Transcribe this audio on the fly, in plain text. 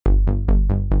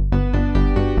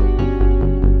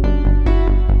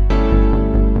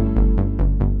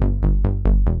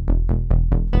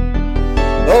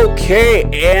Okay,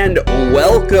 and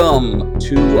welcome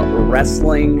to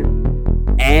Wrestling.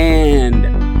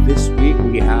 And this week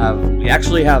we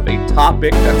actually have a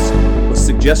topic that was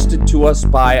suggested to us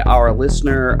by our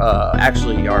listener,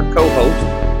 actually our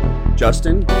co-host,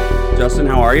 Justin. Justin,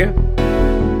 how are you?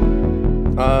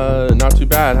 Not too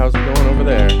bad. How's it going over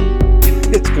there?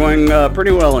 It's going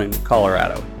pretty well in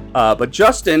Colorado. But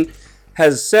Justin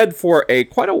has said for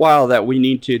quite a while that we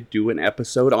need to do an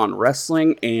episode on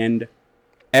Wrestling and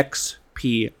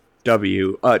XPW.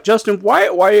 Justin,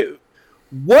 what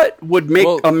would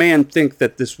make a man think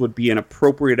that this would be an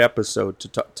appropriate episode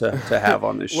to have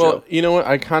on this show? Well, you know what?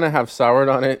 I kind of have soured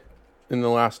on it in the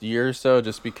last year or so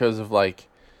just because of, the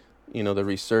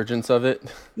resurgence of it,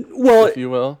 if you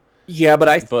will. Yeah, but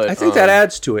I think that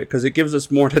adds to it because it gives us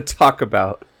more to talk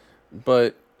about.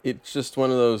 But it's just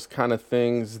one of those kind of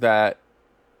things that,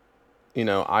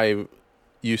 I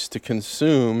used to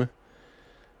consume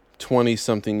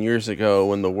 20-something years ago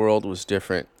when the world was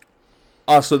different.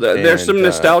 So there's some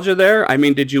nostalgia there? I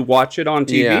mean, did you watch it on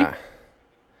TV?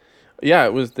 Yeah,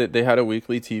 it was that they had a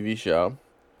weekly TV show.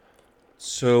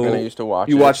 So and I used to watch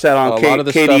you watched that on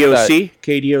KDOC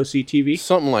TV?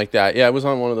 Something like that. Yeah, it was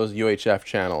on one of those UHF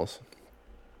channels.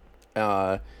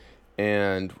 And,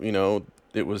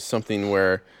 it was something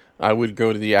where I would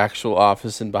go to the actual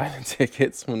office and buy the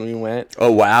tickets when we went. Oh,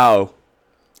 wow.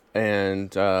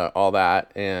 And all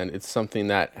that. And it's something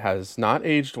that has not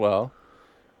aged well.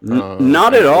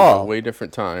 Not at all. A way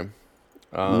different time.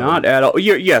 Not at all.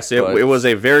 Yes, it was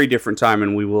a very different time,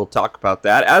 and we will talk about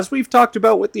that, as we've talked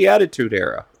about with the Attitude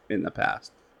Era in the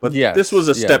past. But this was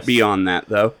a step beyond that,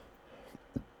 though.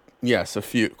 Yes,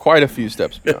 quite a few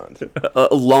steps beyond.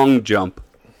 A long jump.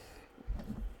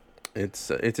 It's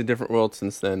a different world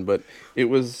since then, but it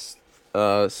was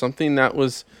something that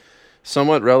was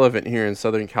somewhat relevant here in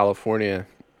Southern California,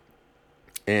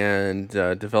 and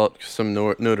developed some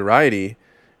notoriety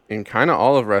in kind of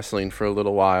all of wrestling for a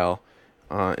little while.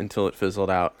 Until it fizzled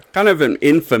out. Kind of an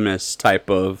infamous type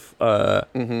of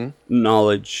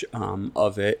knowledge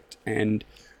of it. And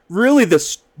really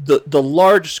the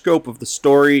large scope of the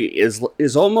story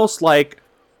is almost like,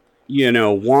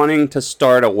 wanting to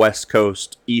start a West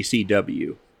Coast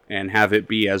ECW and have it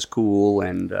be as cool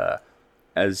and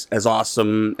as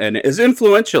awesome and as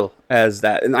influential as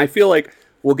that. And I feel like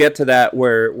we'll get to that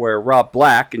where Rob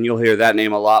Black, and you'll hear that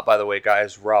name a lot, by the way,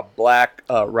 guys, Rob Black,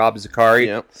 Rob Zakari.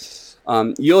 Yep.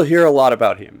 You'll hear a lot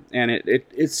about him, and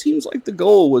it seems like the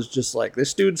goal was just like,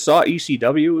 this dude saw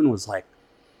ECW and was like,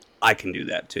 I can do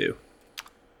that too.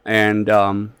 And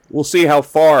we'll see how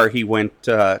far he went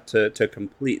to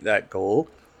complete that goal.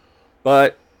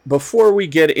 But before we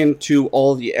get into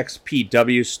all the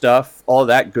XPW stuff, all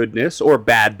that goodness or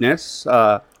badness,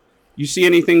 you see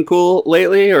anything cool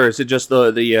lately, or is it just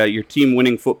your team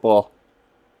winning football?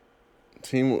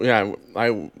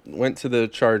 I went to the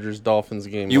Chargers-Dolphins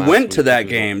game. You went to that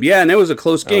game, yeah, and it was a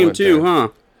close game too, huh?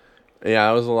 Yeah,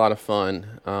 it was a lot of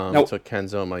fun. I took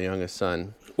Kenzo, my youngest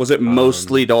son. Was it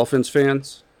mostly Dolphins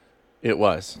fans? It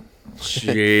was.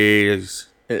 Jeez.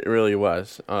 It really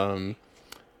was. It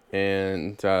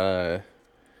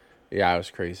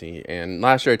was crazy. And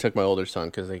last year I took my older son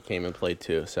because they came and played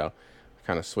too, so I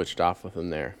kind of switched off with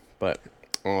him there. But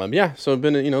so it's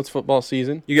been, it's football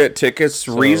season. You got tickets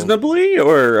reasonably,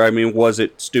 or, was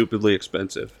it stupidly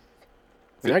expensive?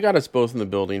 I got us both in the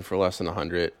building for less than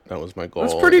 $100. That was my goal.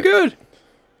 That's pretty good.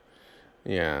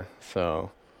 Yeah, so.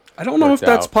 I don't know if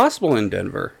that's possible in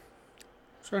Denver.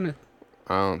 I'm trying to.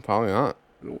 Probably not.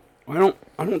 I don't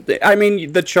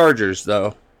think. The Chargers,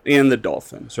 though, and the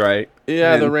Dolphins, right?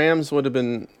 Yeah, the Rams would have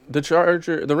been.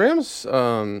 The Rams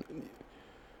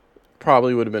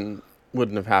probably wouldn't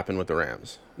have happened with the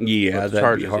Rams. Yeah,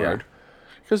 that'd be hard.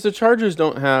 Because the Chargers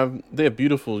they have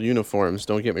beautiful uniforms,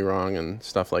 don't get me wrong, and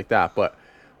stuff like that, but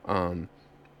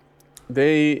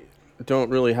they don't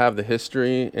really have the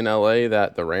history in LA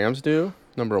that the Rams do,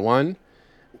 number one,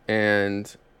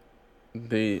 and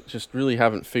they just really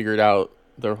haven't figured out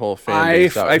their whole fan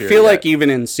base out here. I feel like even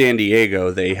in San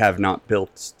Diego, they have not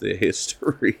built the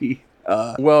history.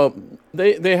 Well,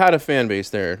 they had a fan base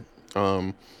there.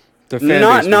 The fan base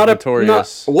was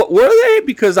notorious. What were they?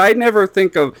 Because I never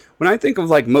think of, when I think of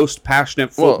like most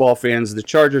passionate football fans, the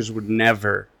Chargers would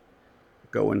never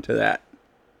go into that.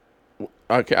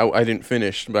 Okay, I didn't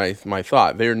finish my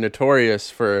thought. They're notorious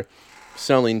for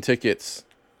selling tickets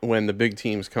when the big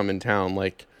teams come in town,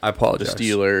 like I apologize.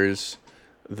 The Steelers,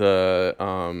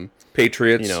 the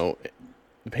Patriots,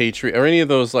 Patriot, or any of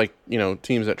those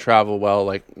teams that travel well,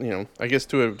 I guess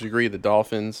to a degree the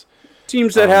Dolphins.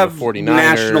 Teams that have 49ers,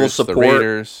 national support. The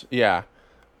Raiders,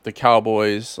 the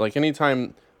Cowboys. Like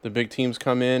anytime the big teams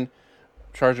come in,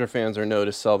 Charger fans are known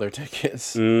to sell their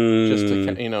tickets just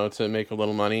to to make a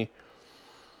little money.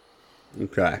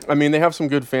 Okay. I mean, they have some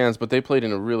good fans, but they played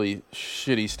in a really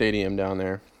shitty stadium down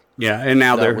there. Yeah, and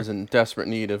now that was in desperate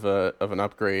need of an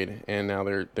upgrade, and now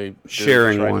they're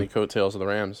sharing riding one. the coattails of the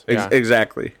Rams.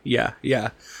 Exactly. Yeah. Yeah.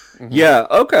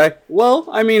 Okay. Well,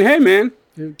 I mean, hey, man,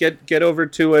 get over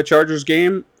to a Chargers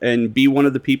game and be one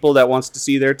of the people that wants to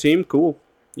see their team. Cool.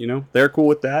 They're cool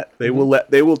with that. They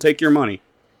will take your money.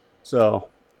 So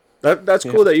that's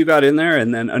cool that you got in there,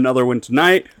 and then another one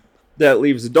tonight that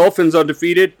leaves the Dolphins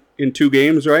undefeated in 2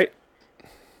 games, right?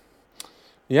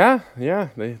 Yeah,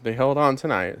 they held on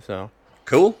tonight, so.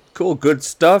 Cool, good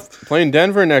stuff. Playing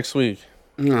Denver next week.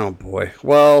 Oh, boy.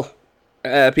 Well,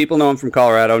 people know I'm from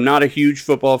Colorado. Not a huge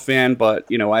football fan, but,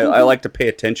 I like to pay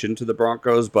attention to the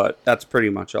Broncos, but that's pretty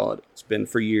much all it's been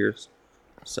for years.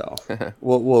 So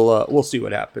we'll see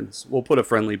what happens. We'll put a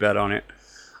friendly bet on it.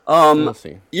 We'll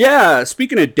see. Yeah,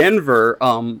 speaking of Denver,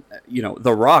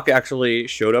 The Rock actually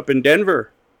showed up in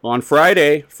Denver on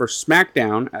Friday for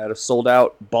SmackDown at a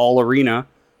sold-out Ball Arena,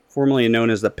 formerly known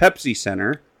as the Pepsi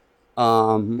Center.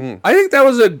 I think that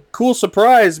was a cool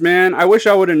surprise, man. I wish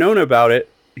I would have known about it.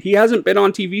 He hasn't been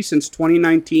on TV since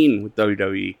 2019 with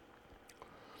WWE.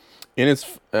 And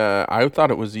it's, I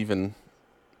thought it was even,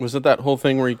 was it that whole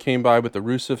thing where he came by with the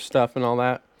Rusev stuff and all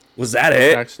that? Was that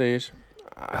it? Backstage?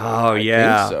 I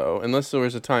think so. Unless there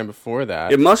was a time before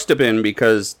that. It must have been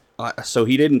because, so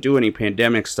he didn't do any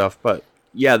pandemic stuff, but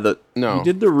yeah, he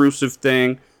did the Rusev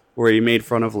thing where he made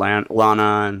fun of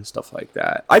Lana and stuff like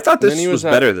that. I thought this was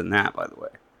better than that, by the way.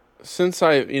 Since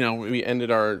we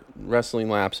ended our wrestling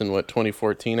laps in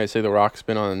 2014, I say The Rock's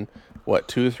been on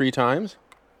 2 or 3 times.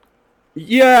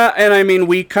 Yeah, and I mean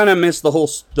we kind of missed the whole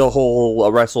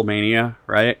WrestleMania,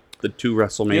 right? The 2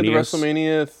 WrestleManias. Yeah, the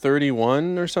WrestleMania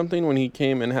 31 or something when he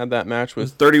came and had that match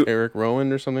with Eric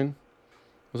Rowan or something.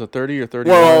 Was it 30 or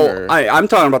 31? Well, I'm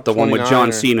talking about the one with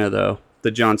John Cena though. The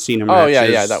John Cena match. Oh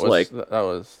yeah, that was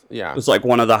It was like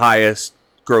one of the highest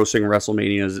grossing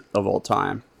WrestleManias of all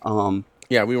time.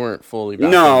 Yeah, we weren't fully.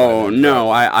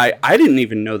 No, I didn't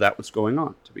even know that was going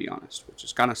on, to be honest, which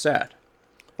is kind of sad.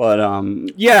 But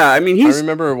yeah, I mean, I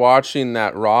remember watching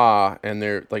that Raw, and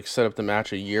they're like set up the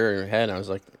match a year ahead. And I was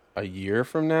like, a year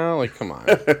from now, like, come on,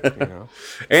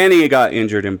 And he got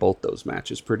injured in both those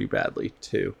matches pretty badly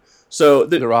too. So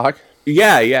The Rock.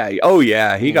 Yeah. Oh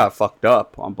yeah, he got fucked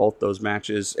up on both those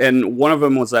matches, and one of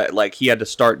them was that like he had to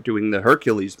start doing the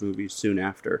Hercules movies soon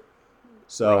after.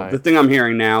 So The thing I'm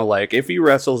hearing now, like if he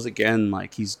wrestles again,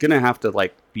 like he's gonna have to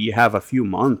like have a few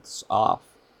months off.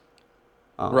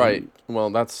 Right. Well,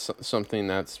 that's something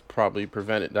that's probably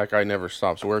prevented. That guy never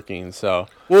stops working. So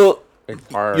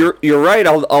it's hard. You're right.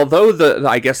 Although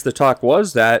I guess the talk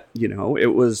was that it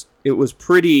was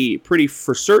pretty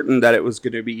for certain that it was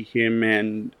going to be him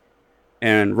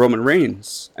and Roman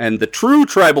Reigns, and the true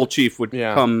tribal chief would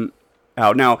come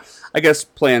out. Now I guess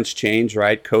plans change,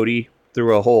 right? Cody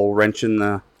threw a whole wrench in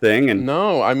the thing, and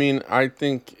no, I mean I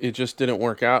think it just didn't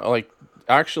work out. Like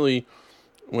actually,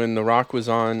 when The Rock was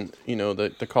on,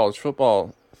 the college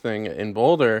football thing in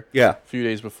Boulder, a few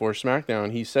days before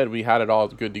SmackDown, he said we had it all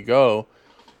good to go,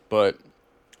 but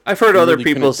I've heard other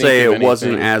people say it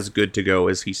wasn't as good to go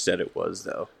as he said it was,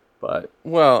 though. But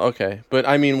okay, but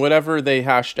I mean, whatever they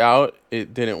hashed out,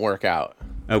 it didn't work out.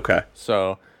 Okay,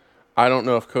 so I don't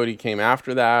know if Cody came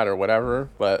after that or whatever,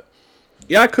 but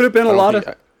yeah, it could have been a lot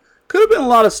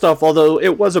of stuff. Although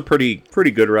it was a pretty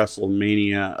good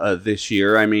WrestleMania this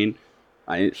year. I mean.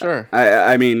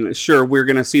 I mean, sure, we're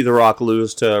going to see The Rock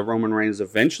lose to Roman Reigns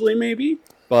eventually, maybe.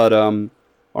 But I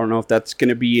don't know if that's going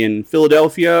to be in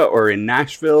Philadelphia or in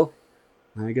Nashville.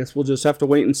 I guess we'll just have to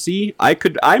wait and see.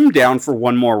 I'm down for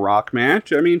one more Rock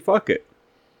match. I mean, fuck it.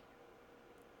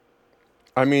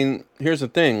 I mean, here's the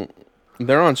thing.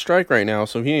 They're on strike right now,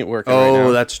 so he ain't working right now.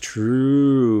 Oh, that's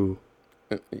true.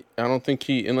 I don't think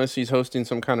unless he's hosting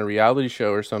some kind of reality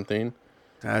show or something,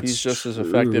 he's just as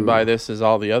affected by this as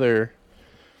all the other...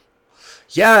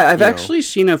 Yeah, I've actually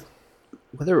seen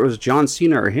whether it was John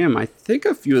Cena or him, I think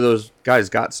a few of those guys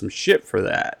got some shit for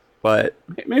that. But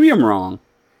maybe I'm wrong.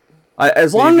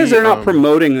 As long as they're not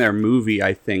promoting their movie,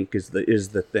 I think is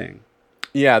the thing.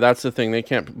 Yeah, that's the thing. They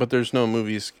can't. But there's no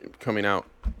movies coming out.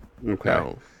 Okay,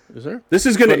 now. Is there? This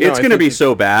is gonna. It's gonna be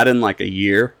so bad in like a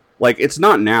year. Like it's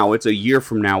not now. It's a year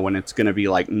from now when it's gonna be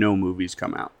like no movies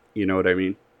come out. You know what I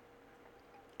mean?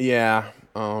 Yeah.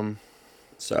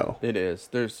 So it is.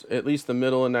 There's at least the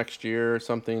middle of next year or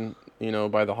something.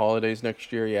 By the holidays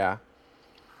next year. Yeah.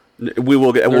 We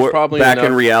will get back enough.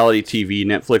 In reality TV.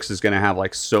 Netflix is gonna have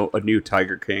like a new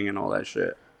Tiger King and all that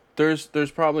shit. There's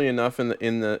probably enough in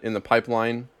the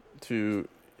pipeline to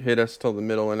hit us till the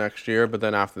middle of next year, but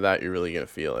then after that, you're really gonna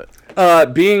feel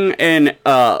it. Being an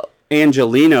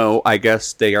Angelino, I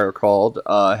guess they are called.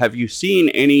 Have you seen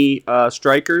any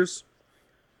strikers?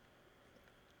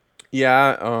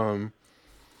 Yeah,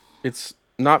 it's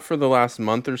not for the last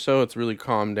month or so. It's really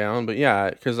calmed down, but yeah,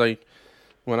 because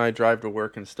when I drive to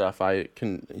work and stuff, I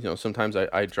can, sometimes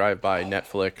I drive by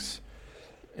Netflix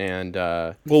and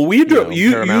Well, we drove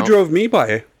you Paramount. drove me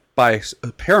by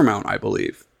Paramount, I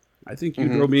believe. I think you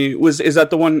drove me. Is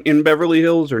that the one in Beverly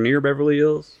Hills or near Beverly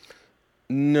Hills?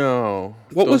 No.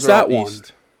 What those was are that all one?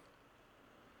 east.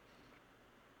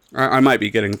 I might be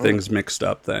getting things mixed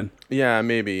up then. Yeah,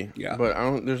 maybe. Yeah.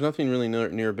 But there's nothing really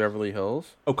near Beverly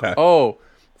Hills. Okay. Oh,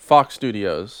 Fox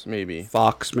Studios, maybe.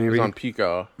 Fox, maybe. It's on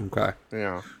Pico. Okay.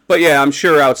 Yeah. But yeah, I'm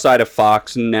sure outside of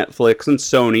Fox and Netflix and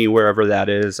Sony, wherever that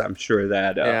is, I'm sure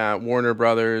that... yeah, Warner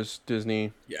Brothers,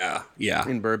 Disney. Yeah.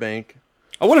 In Burbank.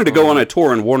 I wanted to go on a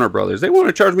tour in Warner Brothers. They want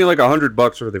to charge me like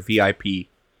 $100 for the VIP.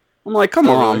 I'm like, come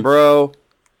on, really? bro.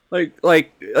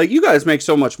 Like you guys make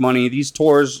so much money. These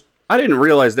tours, I didn't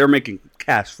realize they're making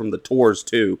cash from the tours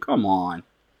too. Come on.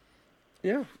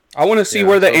 Yeah. I want to see Yeah,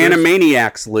 where the so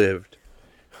Animaniacs lived.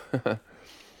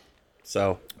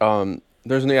 So,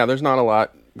 there's not a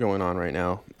lot going on right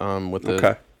now. With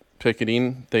the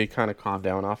picketing, they kind of calmed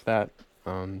down off that.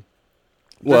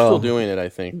 They're still doing it, I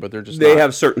think, but they're just they not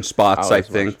have certain spots, out I as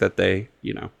think, much. that they,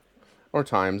 or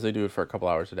times they do it for a couple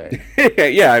hours a day.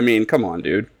 yeah, I mean, come on,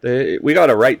 dude. We got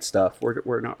to write stuff.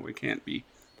 We can't be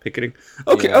picketing.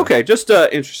 Okay, just an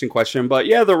interesting question. But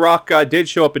yeah, The Rock did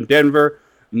show up in Denver,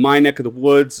 my neck of the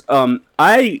woods.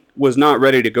 I was not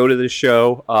ready to go to this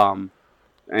show,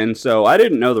 and so I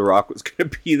didn't know The Rock was going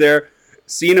to be there.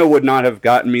 Cena would not have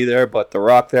gotten me there, but The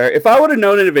Rock there. If I would have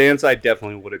known in advance, I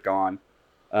definitely would have gone.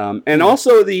 And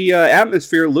also, the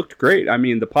atmosphere looked great. I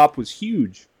mean, the pop was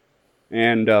huge.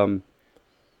 And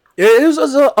it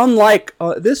was unlike...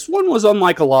 this one was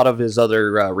unlike a lot of his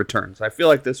other returns. I feel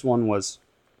like this one was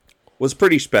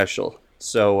pretty special.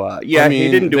 So, yeah, I mean,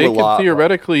 he didn't do a lot. They could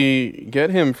theoretically get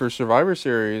him for Survivor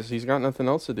Series. He's got nothing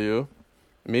else to do.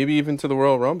 Maybe even to the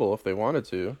Royal Rumble if they wanted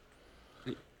to.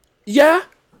 Yeah,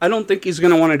 I don't think he's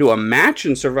going to want to do a match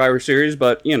in Survivor Series,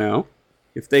 but,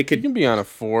 if they could... He can be on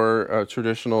a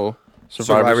traditional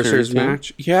Survivor Series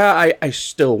match. Yeah, I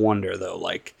still wonder, though,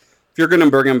 like, if you're going to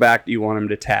bring him back, do you want him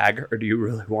to tag, or do you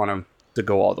really want him to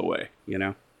go all the way,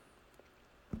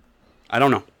 I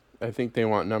don't know. I think they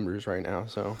want numbers right now,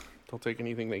 so they'll take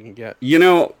anything they can get.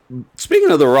 Speaking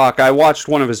of The Rock, I watched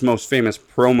one of his most famous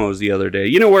promos the other day.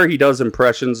 You know where he does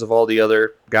impressions of all the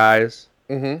other guys?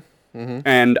 Mm-hmm. Mm-hmm.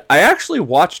 And I actually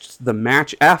watched the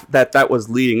match that was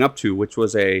leading up to, which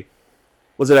was a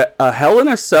Hell in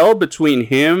a Cell between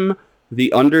him,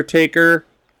 The Undertaker,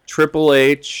 Triple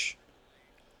H,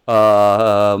 who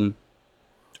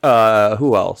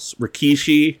else?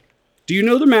 Rikishi. Do you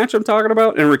know the match I'm talking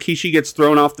about? And Rikishi gets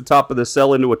thrown off the top of the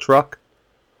cell into a truck.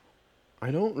 I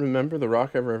don't remember The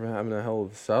Rock ever having a Hell in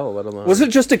a Cell, let alone... Was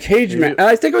it just a cage match?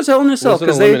 I think it was Hell in a Cell. Was it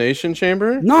an Elimination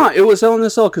Chamber? No, it was Hell in a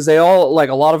Cell because they all, like,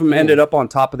 a lot of them ended up on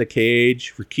top of the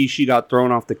cage. Rikishi got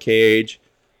thrown off the cage.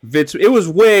 It was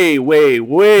way, way,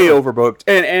 way overbooked.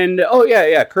 And oh,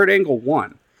 yeah, Kurt Angle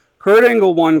won. Kurt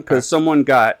Angle won because someone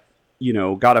got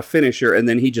a finisher, and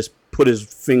then he just put his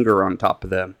finger on top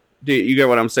of them. Do you get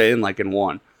what I'm saying? Like, in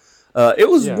one. It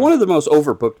was one of the most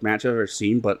overbooked matches I've ever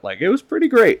seen, but, like, it was pretty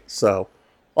great. So,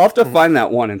 I'll have to find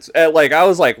that one. And, I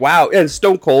was like, wow. And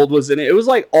Stone Cold was in it. It was,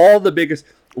 like, all the biggest...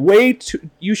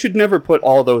 You should never put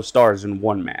all those stars in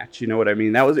one match. You know what I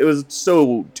mean? It was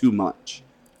so too much.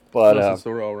 But it's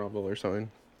the Royal Rumble or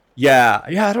something. Yeah,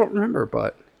 I don't remember,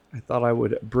 but I thought I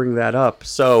would bring that up.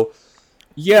 So,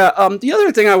 yeah, the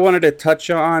other thing I wanted to touch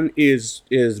on is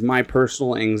my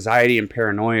personal anxiety and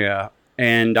paranoia.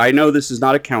 And I know this is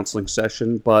not a counseling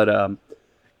session, but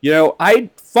I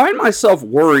find myself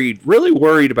really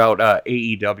worried about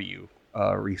AEW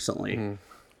recently. Mm-hmm.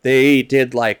 They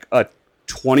did like a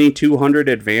 2,200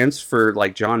 advance for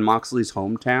like John Moxley's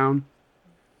hometown.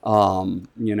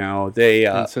 They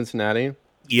in Cincinnati.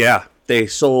 Yeah, they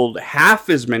sold half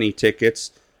as many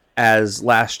tickets as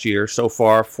last year so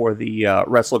far for the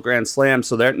Wrestle Grand Slam.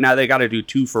 So now they got to do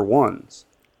 2-for-1s.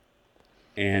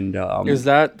 And is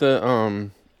that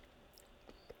the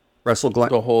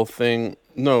the whole thing?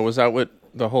 No, was that what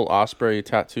the whole Osprey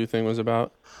tattoo thing was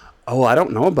about? Oh, I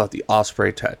don't know about the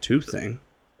Osprey tattoo thing.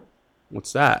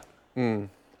 What's that?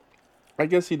 I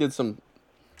guess he did some.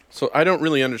 So I don't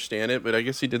really understand it, but I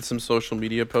guess he did some social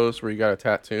media posts where he got a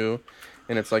tattoo,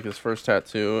 and it's like his first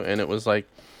tattoo, and it was like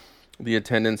the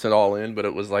attendance at All In, but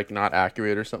it was like not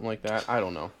accurate or something like that. I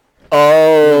don't know.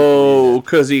 Oh,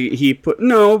 because he put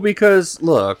no, because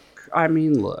look, I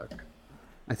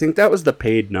think that was the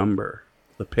paid number,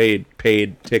 the paid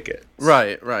ticket.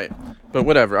 Right. But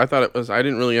whatever. I thought it was. I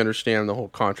didn't really understand the whole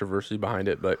controversy behind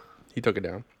it, but he took it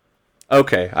down.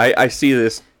 Okay, I see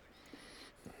this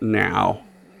now.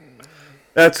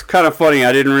 That's kind of funny.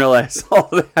 I didn't realize all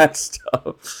that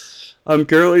stuff. I'm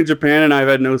currently in Japan and I've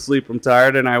had no sleep. I'm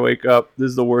tired and I wake up. This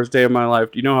is the worst day of my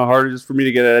life. Do you know how hard it is for me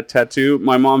to get a tattoo?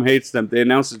 My mom hates them. They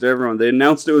announced it to everyone. They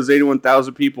announced it was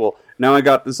 81,000 people. Now I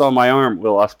got this on my arm,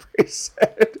 Will Ospreay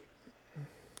said.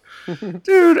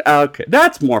 Dude, okay.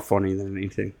 That's more funny than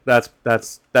anything. That's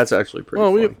actually pretty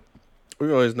funny.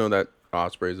 We always know that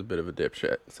Ospreay's a bit of a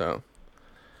dipshit, so.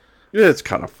 It's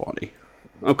kind of funny.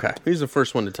 Okay. He's the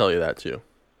first one to tell you that, too.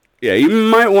 Yeah, you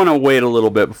might want to wait a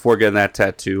little bit before getting that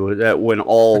tattoo. That when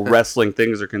all wrestling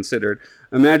things are considered.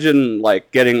 Imagine like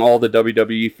getting all the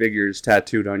WWE figures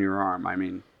tattooed on your arm. I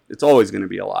mean, it's always going to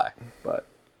be a lie, but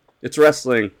it's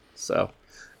wrestling, so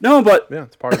no. But yeah,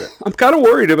 it's part of it. I'm kind of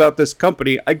worried about this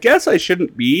company. I guess I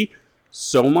shouldn't be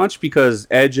so much because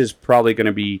Edge is probably going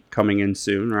to be coming in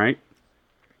soon, right?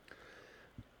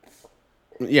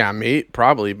 Yeah,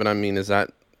 probably. But I mean, is that?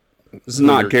 It's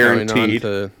not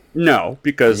guaranteed. No,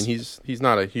 because he's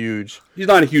not a huge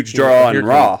draw on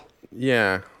Raw.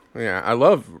 Yeah, I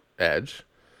love Edge,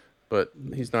 but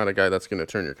he's not a guy that's going to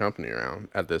turn your company around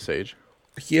at this age.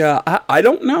 Yeah, I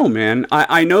don't know, man.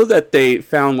 I know that they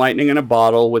found lightning in a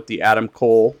bottle with the Adam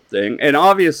Cole thing, and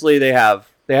obviously they have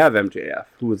MJF,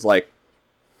 who is like,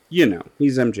 he's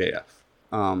MJF.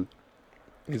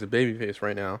 He's a babyface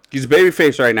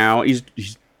right now.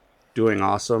 He's doing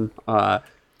awesome.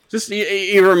 Just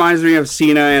he reminds me of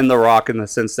Cena and The Rock in the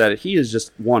sense that he is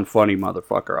just one funny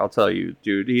motherfucker. I'll tell you,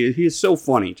 dude. He is so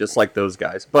funny, just like those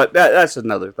guys. But that's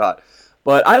another thought.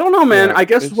 But I don't know, man. Yeah, I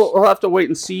guess we'll have to wait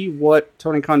and see what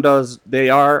Tony Khan does. They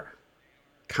are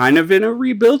kind of in a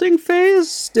rebuilding phase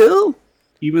still,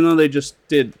 even though they just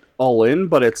did All In.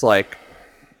 But it's like,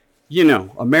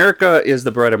 America is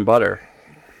the bread and butter.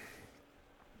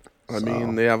 I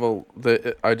mean,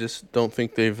 I just don't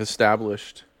think they've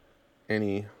established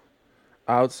any.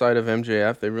 Outside of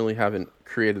MJF, they really haven't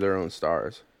created their own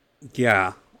stars.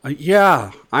 Yeah.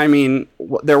 I mean,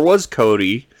 there was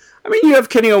Cody. I mean, you have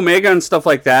Kenny Omega and stuff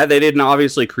like that. They didn't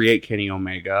obviously create Kenny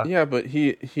Omega. Yeah, but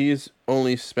he's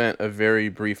only spent a very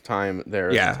brief time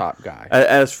there as a top guy.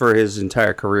 As for his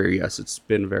entire career, yes, it's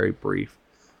been very brief.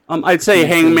 I'd say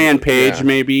Hangman Page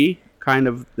maybe, kind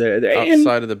of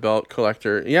outside of the belt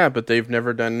collector. Yeah, but they've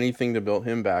never done anything to build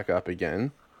him back up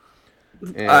again.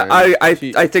 I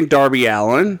think Darby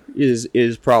Allin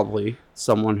is probably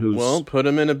someone who's put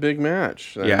him in a big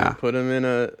match. Put him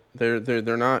in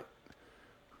they're not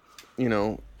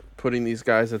putting these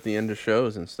guys at the end of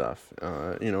shows and stuff.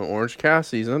 Orange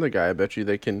Cassidy's another guy. I bet you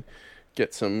they can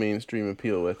get some mainstream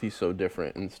appeal with. He's so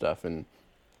different and stuff, and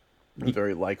a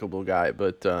very likable guy.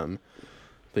 But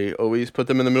they always put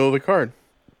them in the middle of the card.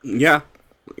 Yeah.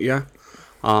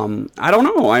 I don't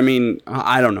know. I mean,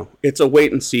 I don't know. It's a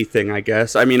wait and see thing, I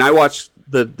guess. I mean, I watched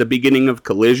the beginning of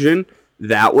Collision.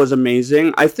 That was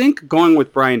amazing. I think going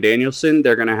with Bryan Danielson,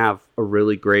 they're going to have a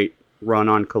really great run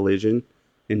on Collision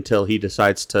until he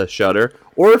decides to shutter.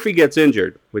 Or if he gets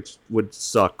injured, which would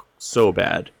suck so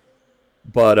bad.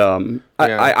 But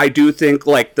I do think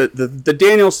like the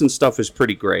Danielson stuff is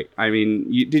pretty great. I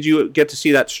mean, did you get to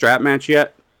see that strap match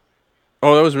yet?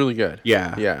 Oh, that was really good.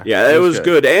 Yeah. It was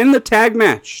good. And the tag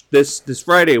match this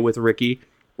Friday with Ricky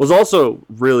was also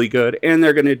really good. And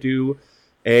they're going to do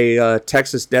a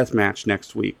Texas Death Match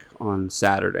next week on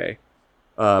Saturday.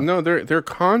 No, their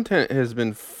content has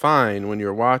been fine when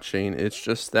you're watching. It's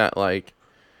just that, like,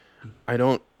 I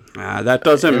don't... that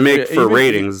doesn't make for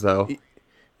ratings, though.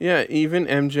 Yeah, even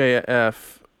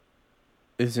MJF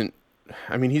isn't...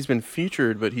 I mean, he's been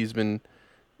featured, but he's been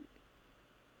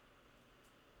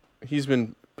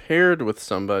paired with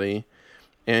somebody,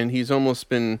 and he's almost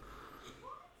been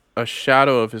a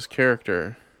shadow of his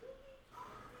character.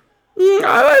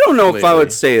 I don't know lately. If I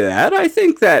would say that. I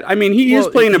think that, I mean, he is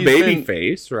playing a baby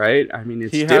face, right? I mean,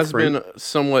 it's different. Has been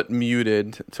somewhat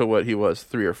muted to what he was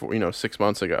 3 or 4, 6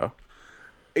 months ago.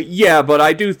 Yeah, but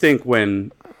I do think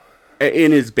when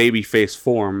in his baby face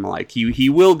form, like he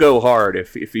will go hard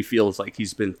if he feels like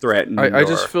he's been threatened. I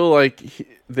just feel like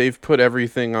they've put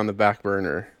everything on the back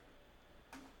burner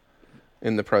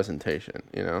in the presentation,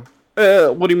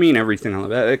 What do you mean everything on the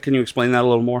back? Can you explain that a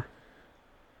little more?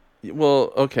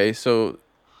 Well, okay, so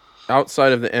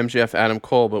outside of the MJF Adam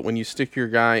Cole, but when you stick your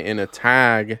guy in a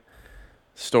tag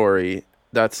story,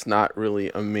 that's not really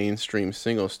a mainstream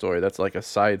single story. That's like a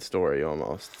side story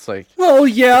almost. It's like, well,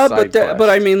 yeah, but quest. but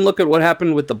I mean, look at what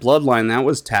happened with the Bloodline. That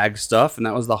was tag stuff, and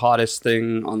that was the hottest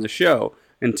thing on the show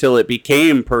until it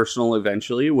became personal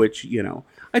eventually. Which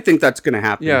I think that's going to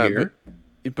happen here.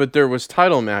 But there was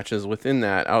title matches within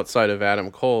that. Outside of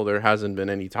Adam Cole, there hasn't been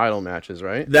any title matches,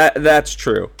 right? That's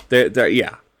true.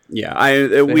 Yeah.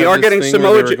 We are getting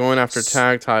Samoa Joe going after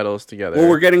tag titles together. Well,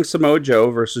 we're getting Samoa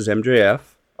Joe versus MJF.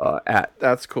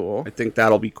 That's cool. I think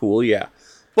that'll be cool. Yeah,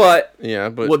 but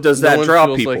what does that draw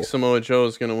feels people? Like Samoa Joe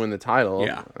is going to win the title.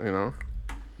 Yeah,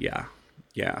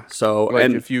 Yeah. So like,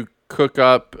 and if you cook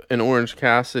up an Orange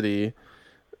Cassidy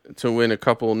to win a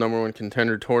couple number one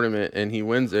contender tournament and he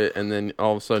wins it, and then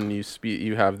all of a sudden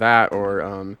you have that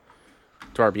or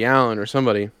Darby Allin or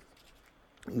somebody,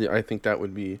 I think that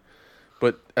would be.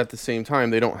 But at the same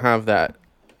time, they don't have that.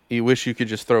 You wish you could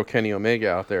just throw Kenny Omega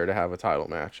out there to have a title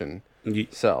match and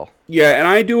sell. Yeah, and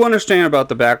I do understand about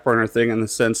the back burner thing in the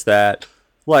sense that,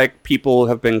 like, people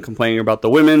have been complaining about the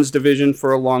women's division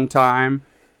for a long time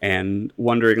and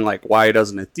wondering, like, why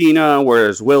doesn't Athena,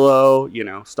 where's Willow,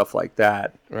 stuff like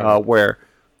that, right. Where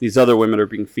these other women are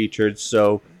being featured.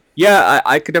 So, yeah,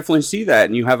 I could definitely see that.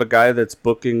 And you have a guy that's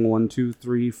booking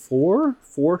 4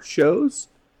 shows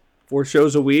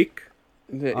a week.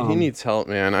 He needs help,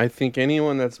 man. I think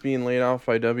anyone that's being laid off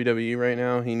by WWE right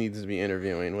now, he needs to be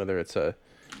interviewing, whether it's a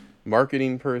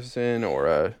marketing person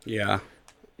or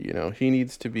he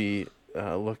needs to be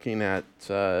looking at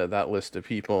that list of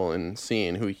people and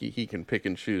seeing who he can pick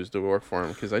and choose to work for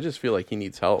him, because I just feel like he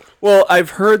needs help. Well, I've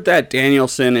heard that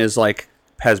Danielson has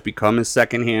become his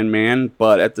second-hand man,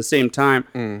 but at the same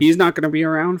time, he's not going to be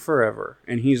around forever,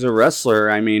 and he's a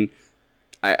wrestler. I mean,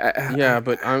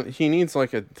 but he needs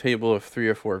like a table of 3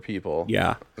 or 4 people.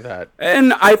 Yeah, I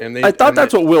thought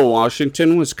that's what Will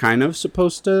Washington was kind of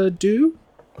supposed to do.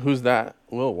 Who's that?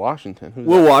 Will Washington.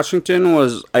 Washington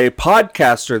was a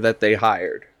podcaster that they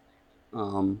hired.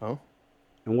 And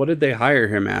what did they hire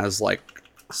him as? Like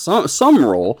some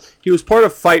role. He was part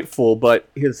of Fightful, but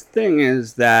his thing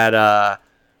is that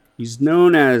he's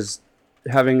known as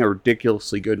having a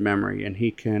ridiculously good memory, and he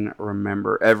can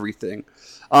remember everything.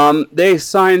 They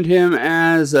signed him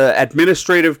as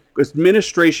administration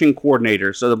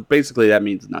coordinator, so basically that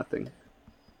means nothing.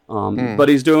 But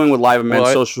he's doing with live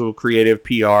events, social, creative,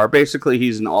 PR. Basically,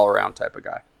 he's an all-around type of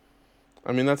guy.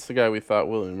 I mean, that's the guy we thought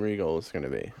William Regal was going to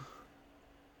be.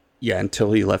 Yeah,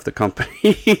 until he left the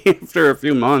company after a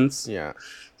few months. Yeah.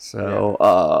 So,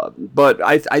 but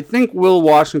I think Will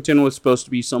Washington was supposed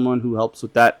to be someone who helps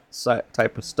with that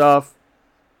type of stuff.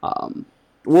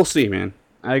 We'll see, man.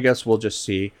 I guess we'll just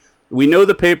see. We know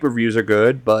the pay-per-views are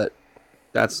good, but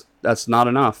that's not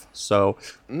enough. So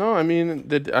no,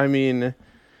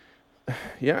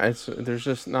 there's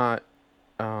just not.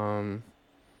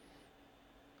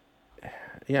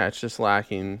 It's just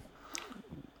lacking.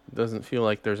 Doesn't feel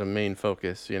like there's a main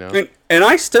focus, And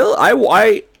I still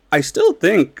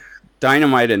think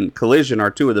Dynamite and Collision are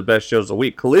 2 of the best shows a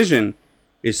week. Collision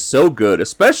is so good,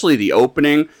 especially the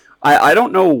opening. I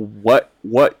don't know what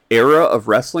era of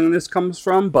wrestling this comes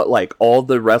from, but like all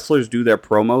the wrestlers do their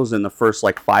promos in the first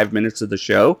 5 minutes of the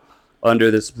show under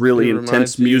this really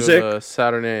intense music.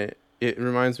 It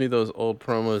reminds me of those old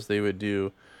promos they would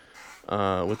do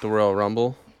with the Royal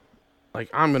Rumble. Like,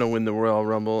 I'm going to win the Royal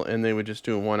Rumble, and they would just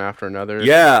do one after another.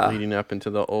 Yeah. Leading up into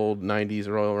the old 90s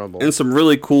Royal Rumble. And some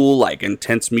really cool,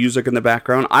 intense music in the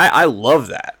background. I love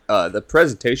that. The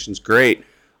presentation's great.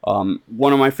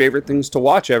 One of my favorite things to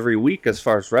watch every week as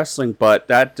far as wrestling, but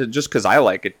that just because I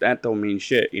like it, that don't mean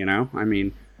shit, I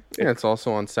mean... Yeah, it's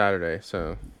also on Saturday,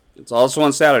 so... It's also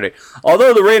on Saturday.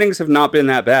 Although the ratings have not been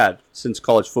that bad since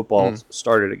college football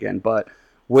started again, but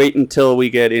wait until we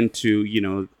get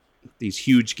into, these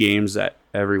huge games that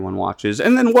everyone watches.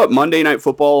 And then Monday Night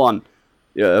Football on...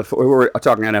 we're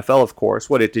talking NFL, of course.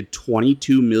 It did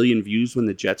 22 million views when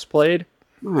the Jets played?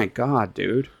 My God,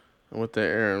 dude. With the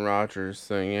Aaron Rodgers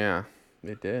thing, yeah,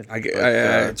 it did.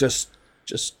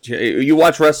 You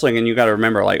watch wrestling and you got to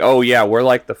remember, we're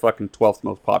like the fucking 12th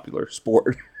most popular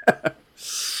sport.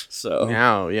 So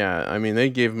now, yeah, I mean, they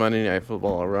gave Monday Night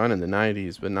Football a run in the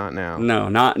 90s, but not now. No,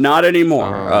 not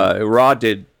anymore. Raw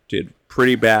did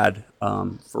pretty bad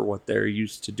for what they're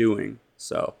used to doing.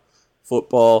 So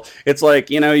football, it's like,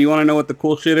 you want to know what the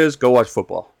cool shit is? Go watch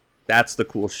football. That's the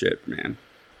cool shit, man.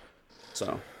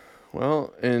 So.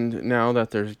 Well, and now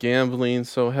that there's gambling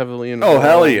so heavily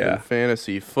involved in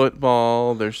fantasy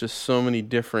football, there's just so many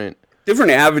different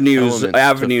avenues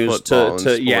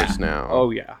to now.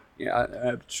 Oh yeah,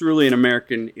 truly an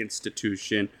American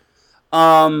institution.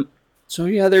 So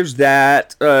yeah, there's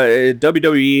that.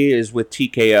 WWE is with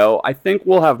TKO. I think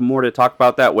we'll have more to talk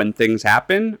about that when things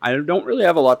happen. I don't really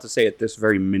have a lot to say at this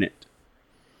very minute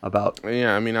about.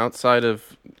 Yeah, I mean, outside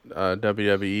of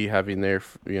WWE having their,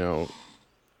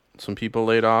 some people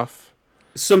laid off.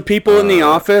 Some people in the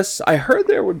office. I heard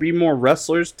there would be more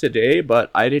wrestlers today, but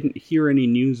I didn't hear any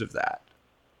news of that.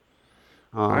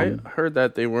 I heard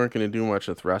that they weren't going to do much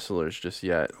with wrestlers just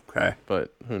yet. Okay.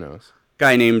 But who knows?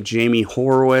 Guy named Jamie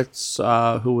Horowitz,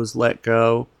 who was let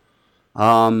go.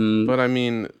 But I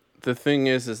mean, the thing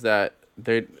is that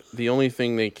the only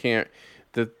thing they can't,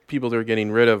 the people they're getting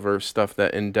rid of are stuff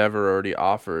that Endeavor already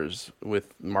offers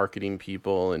with marketing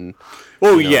people and.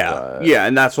 Yeah,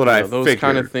 and that's what I those figured.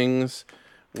 kind of things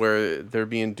where they're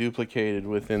being duplicated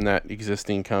within that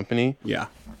existing company. Yeah.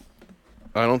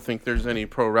 I don't think there's any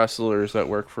pro wrestlers that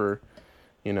work for,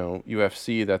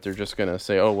 UFC that they're just gonna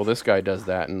say, oh well, this guy does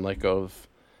that and let go of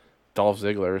Dolph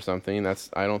Ziggler or something.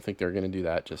 I don't think they're gonna do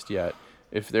that just yet.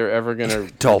 If they're ever gonna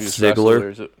Dolph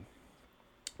Ziggler,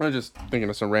 I'm just thinking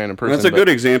of some random person. That's a good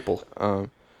example.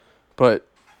 But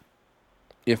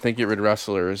if they get rid of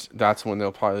wrestlers, that's when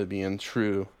they'll probably be in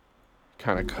true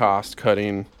kind of cost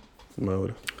cutting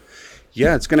mode.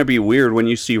 Yeah, it's going to be weird when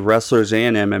you see wrestlers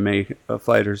and MMA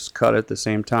fighters cut at the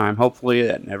same time. Hopefully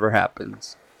that never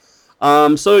happens.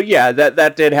 So yeah,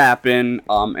 that did happen,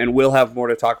 and we'll have more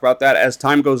to talk about that as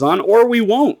time goes on, or we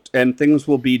won't, and things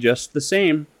will be just the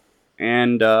same,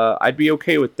 and I'd be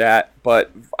okay with that,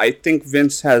 but I think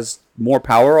Vince has more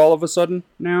power all of a sudden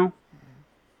now.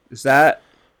 Is that?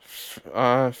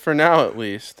 For now, at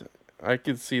least. I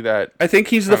could see that. I think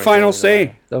he's the final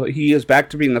say. Though he is back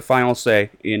to being the final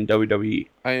say in WWE.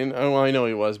 I know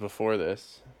he was before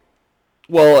this.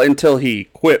 Well, until he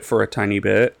quit for a tiny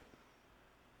bit.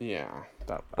 Yeah,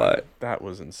 but that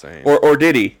was insane. Or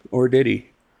did he? Or did he?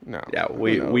 No. Yeah,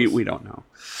 we don't know.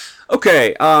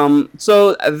 Okay,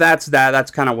 so that's that.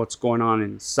 That's kind of what's going on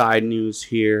in side news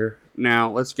here. Now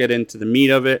let's get into the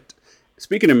meat of it.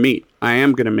 Speaking of meat, I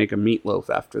am gonna make a meatloaf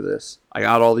after this. I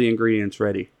got all the ingredients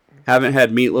ready. Haven't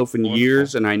had meatloaf in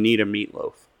years, and I need a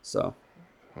meatloaf. So,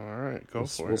 all right, go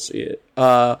for it. We'll see it.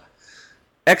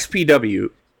 XPW,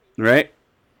 right?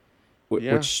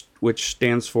 Yeah. Which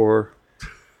stands for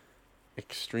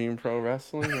Extreme Pro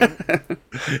Wrestling. Right?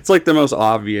 It's like the most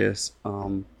obvious.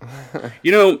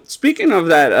 Speaking of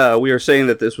that, we were saying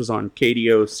that this was on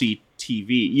KDOC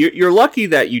TV. You're lucky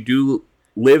that you do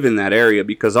live in that area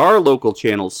because our local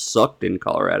channels sucked in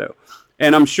Colorado.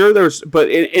 And I'm sure but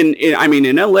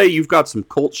in LA, you've got some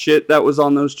cult shit that was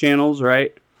on those channels,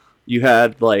 right? You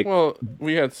had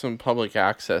we had some public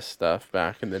access stuff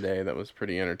back in the day that was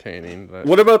pretty entertaining. But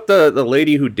what about the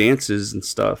lady who dances and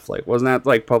stuff? Like, wasn't that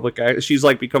like public? She's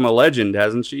like become a legend,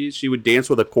 hasn't she? She would dance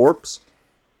with a corpse.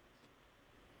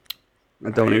 I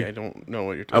don't know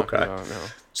what you're talking about now.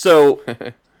 So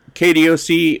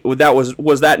KDOC,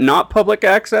 was that not public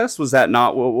access? Was that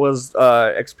not what was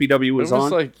XPW was on? It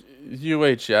was like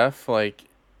UHF. Like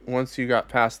once you got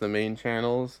past the main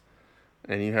channels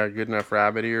and you had good enough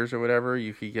rabbit ears or whatever,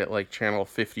 you could get like channel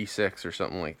 56 or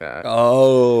something like that.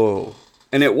 Oh,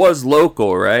 and it was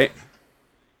local, right?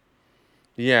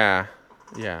 Yeah.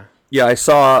 I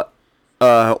saw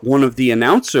one of the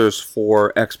announcers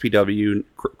for XPW,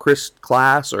 Chris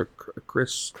Class.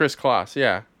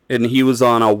 Yeah, and he was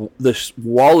on this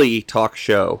Wally talk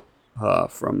show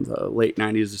from the late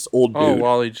 90s. This old dude. Oh,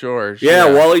 Wally George.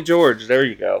 Yeah, Wally George. There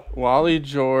you go. Wally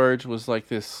George was like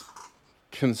this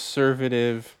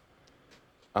conservative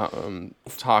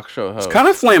talk show host. It's kind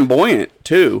of flamboyant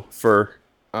too for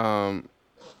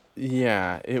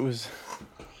yeah, it was.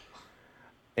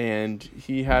 And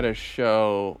he had a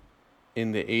show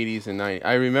in the 80s and 90s.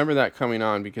 I remember that coming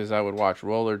on because I would watch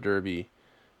roller derby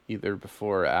either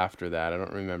before or after that. I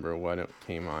don't remember when it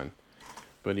came on.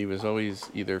 But he was always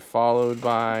either followed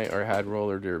by or had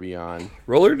roller derby on.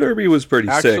 Roller derby was pretty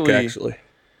sick, actually.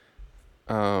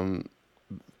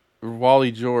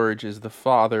 Wally George is the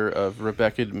father of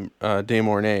Rebecca De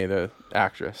Mornay, the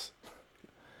actress.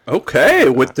 Okay,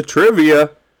 with the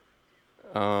trivia.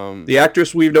 The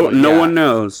actress no one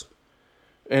knows.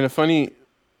 And a funny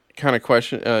kind of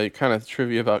question, kind of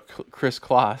trivia about Chris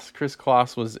Kloss. Chris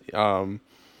Kloss was...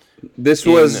 this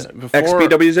was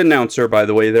XPW's announcer, by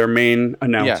the way, their main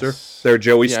announcer. Yes. They're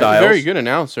Joey Styles. Very good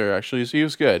announcer, actually. So he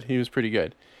was good. He was pretty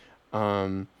good.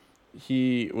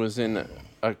 He was in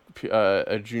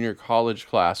a junior college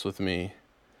class with me.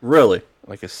 Really?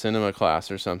 Like a cinema class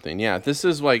or something. Yeah, this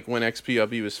is like when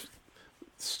XPW was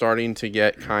starting to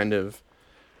get kind of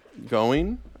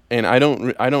going. And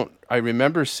I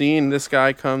remember seeing this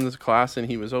guy come to class, and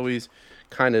he was always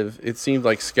kind of, it seemed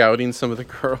like scouting some of the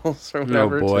girls or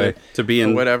whatever. Oh boy, to be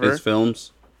in whatever. his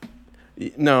films?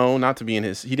 No, not to be in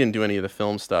his. He didn't do any of the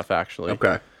film stuff, actually.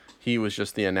 Okay. He was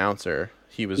just the announcer.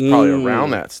 He was probably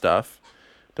around that stuff.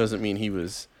 Doesn't mean he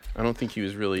was. I don't think he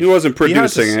was really. He wasn't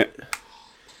producing it.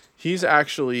 He's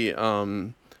actually.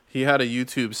 He had a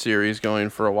YouTube series going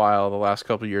for a while the last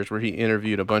couple of years where he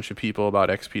interviewed a bunch of people about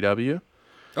XPW.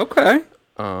 Okay.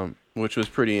 Which was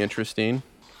pretty interesting.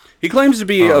 He claims to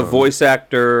be a voice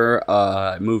actor,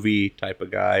 movie type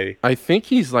of guy. I think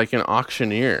he's like an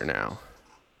auctioneer now.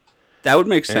 That would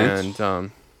make sense.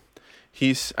 And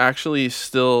he's actually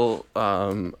still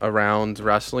around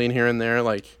wrestling here and there.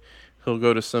 Like, he'll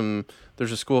go to some...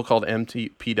 There's a school called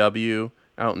MTPW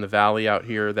out in the valley out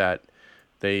here that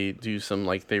they do some,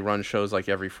 like, they run shows like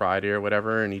every Friday or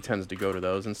whatever, and he tends to go to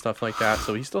those and stuff like that.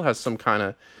 So he still has some kind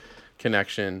of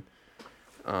connection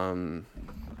to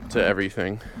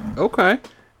everything. Okay.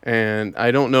 And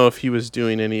I don't know if he was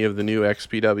doing any of the new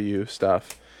XPW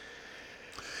stuff.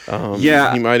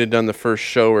 Yeah, he might have done the first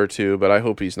show or two, but I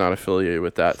hope he's not affiliated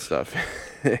with that stuff.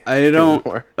 I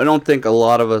don't think a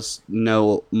lot of us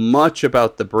know much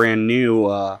about the brand new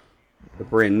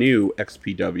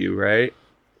XPW, right?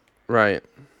 Right.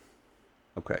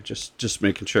 Okay, just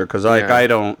making sure, because I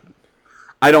don't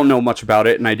know much about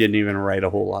it, and I didn't even write a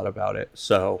whole lot about it.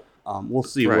 So we'll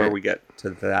see where we get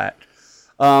to that.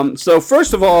 So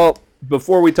first of all,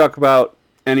 before we talk about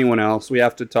anyone else, we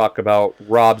have to talk about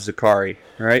Rob Zakari,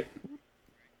 right?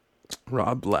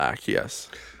 Rob Black, yes.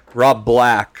 Rob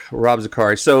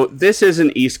Zakari. So this is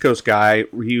an East Coast guy.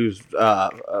 He was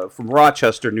from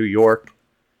Rochester, New York.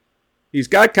 He's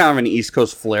got kind of an East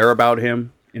Coast flair about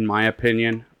him, in my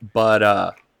opinion.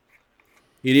 But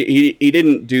he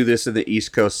didn't do this in the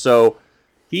East Coast. So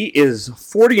he is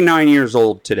 49 years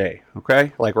old today,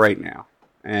 okay? Like right now.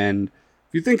 And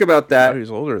if you think about that... Oh,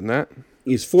 he's older than that.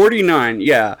 He's 49,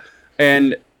 yeah.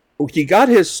 And he got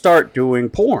his start doing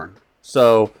porn.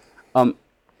 So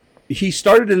he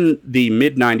started in the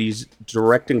mid-90s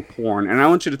directing porn. And I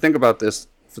want you to think about this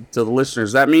to the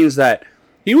listeners. That means that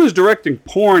he was directing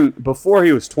porn before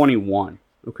he was 21,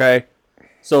 okay?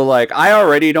 So, like, I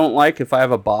already don't like if I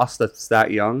have a boss that's that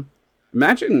young.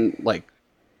 Imagine, like,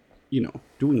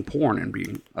 doing porn and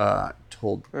being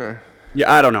told...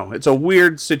 Yeah, I don't know. It's a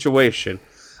weird situation.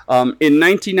 In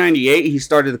 1998, he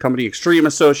started the company Extreme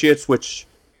Associates, which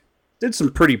did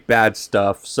some pretty bad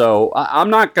stuff. So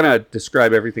I'm not going to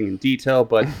describe everything in detail,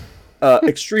 but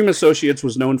Extreme Associates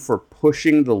was known for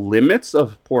pushing the limits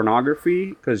of pornography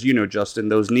because, Justin,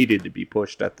 those needed to be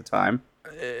pushed at the time.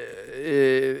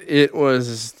 It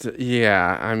was,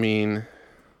 yeah, I mean...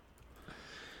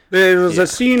 There was a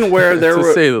scene where there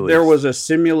was a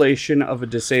simulation of a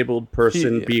disabled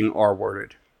person being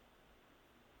R-worded.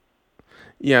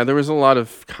 Yeah, there was a lot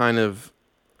of kind of,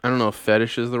 I don't know if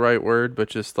fetish is the right word, but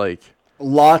just like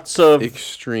lots of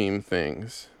extreme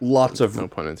things. Lots of no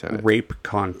pun intended. Rape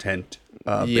content,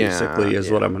 basically, is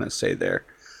what I'm going to say there.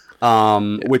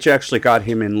 Which actually got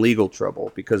him in legal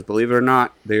trouble because, believe it or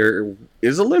not, there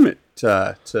is a limit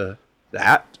to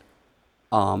that.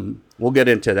 We'll get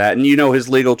into that, and his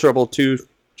legal trouble too,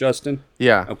 Justin.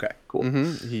 Yeah. Okay. Cool.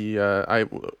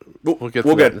 Mm-hmm. We'll get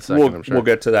to that in a second. I'm sure. We'll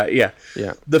get to that. Yeah.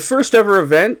 Yeah. The first ever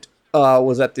event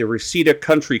was at the Reseda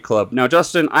Country Club. Now,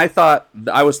 Justin,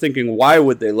 I was thinking, why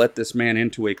would they let this man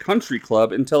into a country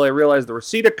club? Until I realized the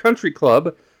Reseda Country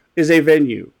Club is a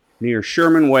venue near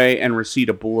Sherman Way and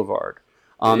Reseda Boulevard.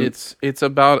 It's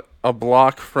about a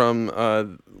block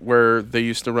from where they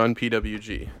used to run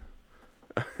PWG.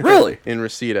 Really? In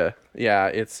Reseda. Yeah,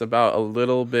 it's about a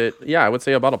little bit, I would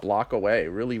say about a block away.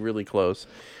 Really, really close.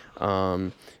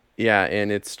 And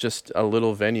it's just a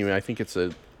little venue. I think it's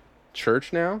a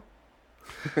church now.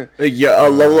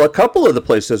 A couple of the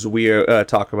places we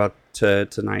talk about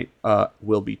tonight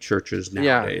will be churches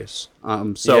nowadays.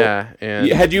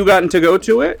 Had you gotten to go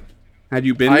to it? Had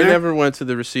you been there? I never went to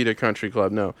the Reseda Country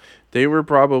Club, no. They were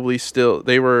probably still,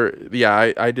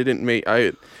 I didn't make,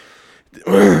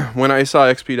 when I saw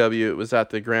XPW, it was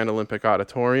at the Grand Olympic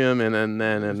Auditorium, and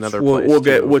then another place.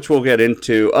 Which we'll get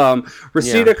into.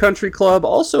 Reseda Country Club,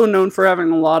 also known for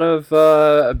having a lot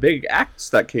of big acts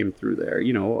that came through there.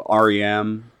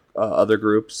 REM, other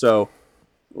groups. So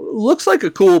looks like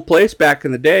a cool place back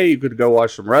in the day. You could go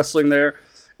watch some wrestling there.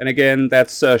 And again,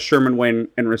 that's Sherman Way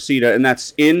and Reseda, and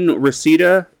that's in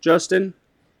Reseda, Justin.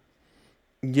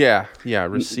 Yeah,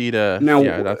 Reseda. Now,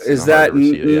 that's is that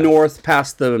north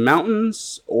past the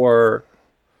mountains, or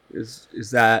is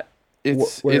that?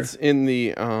 It's in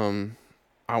the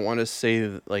I want to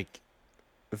say like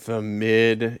the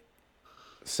mid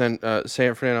San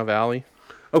Fernando Valley.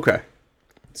 Okay.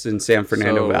 It's in San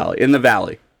Fernando So, Valley, in the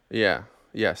valley. yeah,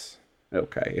 yes.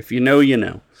 Okay, if you know, you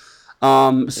know.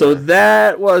 So Yeah.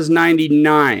 that was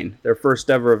 99, their first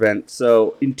ever event.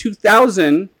 So in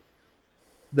 2000,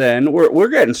 then we're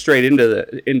getting straight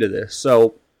into this.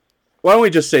 So why don't we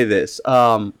just say this?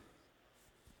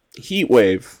 Heat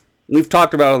Wave. We've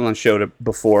talked about it on the show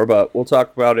before, but we'll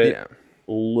talk about it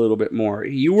a little bit more.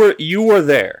 You were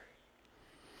there.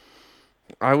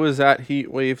 I was at Heat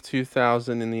Wave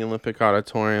 2000 in the Olympic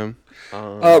Auditorium.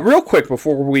 Real quick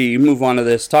before we move on to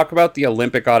this, talk about the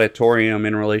Olympic Auditorium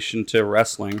in relation to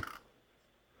wrestling.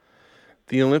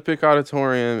 The Olympic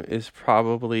Auditorium is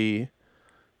probably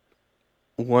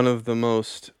one of the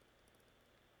most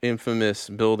infamous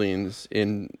buildings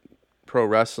in pro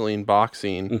wrestling,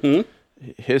 boxing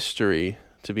history,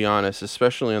 to be honest,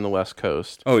 especially on the West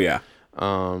Coast. Oh, yeah.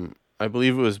 I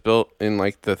believe it was built in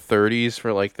like the 30s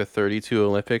for like the 32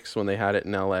 Olympics when they had it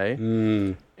in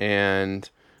LA. And,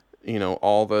 you know,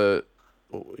 all the,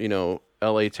 you know,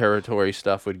 LA territory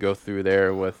stuff would go through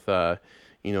there with,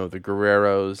 you know, the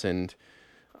Guerreros and,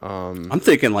 I'm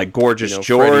thinking like Gorgeous Freddie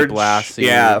George. Blassie,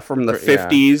 yeah, from the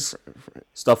 50s.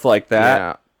 Stuff like that.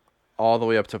 Yeah. All the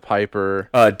way up to Piper.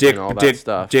 Dick, and all that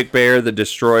stuff. Dick Bear, the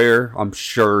Destroyer. I'm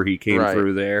sure he came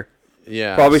through there.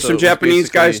 Yeah. Probably some Japanese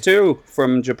guys too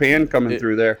from Japan coming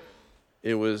through there.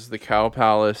 It was the Cow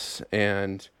Palace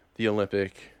and the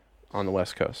Olympic on the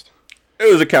West Coast.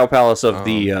 It was a Cow Palace of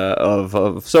the of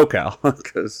SoCal,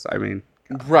 because I mean.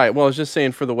 Right. Well, I was just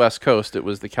saying for the West Coast, it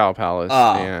was the Cow Palace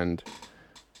and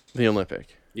the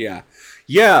Olympic. Yeah.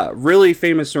 Yeah, really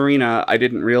famous arena. I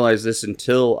didn't realize this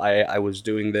until I was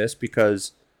doing this,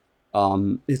 because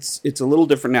it's a little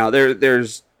different now.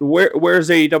 Where's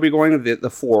AEW going? The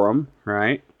Forum,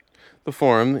 right? The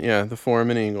Forum, yeah, the Forum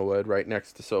in Inglewood, right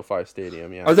next to SoFi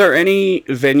Stadium. Yeah. Are there any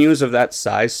venues of that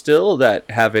size still that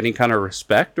have any kind of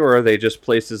respect, or are they just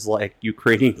places like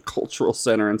Ukrainian Cultural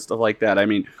Center and stuff like that? I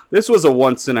mean, this was a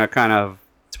once in a kind of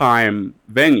time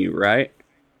venue, right?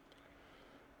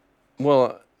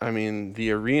 Well, I mean,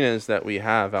 the arenas that we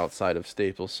have outside of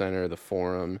Staples Center, the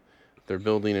Forum, they're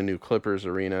building a new Clippers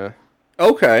arena.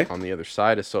 Okay. On the other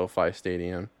side of SoFi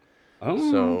Stadium.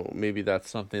 Oh. So maybe that's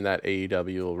something that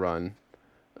AEW will run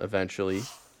eventually.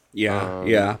 Yeah,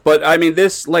 yeah. But I mean,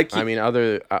 this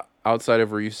other outside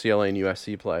of where UCLA and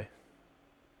USC play.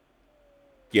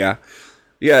 Yeah,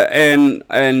 yeah,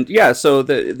 and yeah. So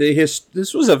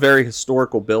this was a very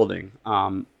historical building,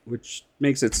 which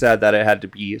makes it sad that it had to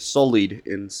be sullied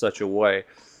in such a way.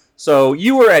 So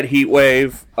you were at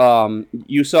Heatwave.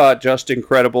 You saw Just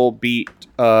Incredible beat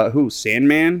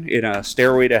Sandman in a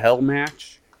Stairway to Hell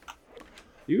match.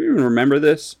 Do you even remember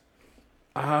this?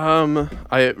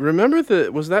 I remember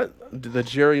the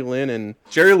Jerry Lynn and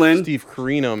Steve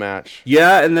Corino match.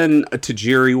 Yeah, and then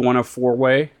Tajiri won a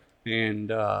 4-way, and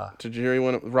Tajiri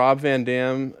won. Rob Van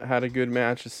Dam had a good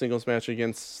match, a singles match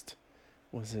against.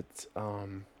 Was it?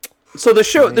 So the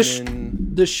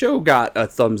show got a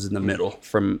thumbs in the middle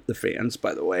from the fans,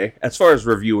 by the way, as far as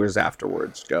reviewers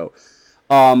afterwards go.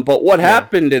 But what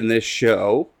happened in this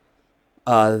show,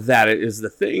 that is the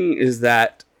thing, is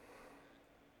that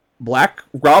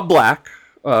Rob Black,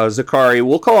 Zakari,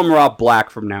 we'll call him Rob Black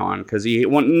from now on, because he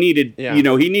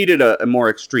needed a more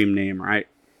extreme name, right?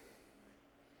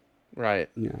 Right.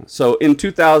 Yeah. So in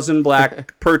 2000,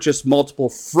 Black purchased multiple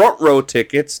front row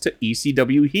tickets to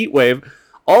ECW Heatwave.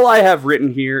 All I have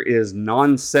written here is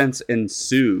nonsense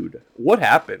ensued. What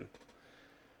happened?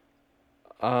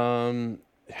 I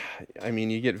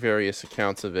mean, you get various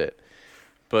accounts of it,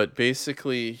 but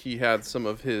basically he had some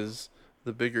of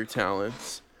the bigger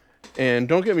talents. And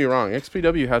don't get me wrong,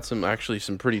 XPW had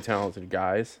some pretty talented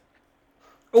guys.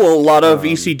 Well, a lot of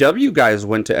ECW guys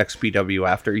went to XPW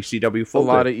after ECW folded.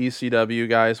 A lot of ECW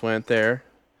guys went there.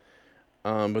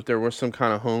 But there were some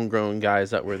kind of homegrown guys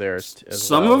that were there as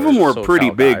some well, of them were SoCal pretty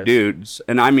big guys. dudes,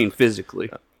 and I mean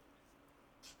physically.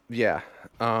 Yeah,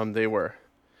 they were.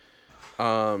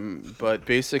 But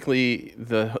basically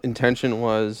the intention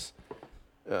was,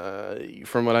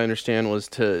 from what I understand, was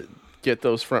to get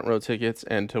those front row tickets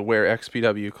and to wear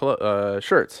XPW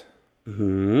shirts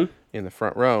in the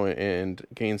front row and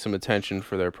gain some attention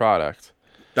for their product.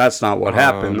 That's not what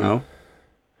happened, though.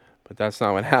 But that's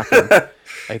not what happened.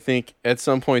 I think at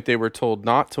some point they were told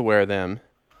not to wear them,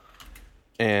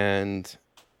 and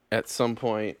at some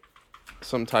point,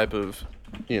 some type of,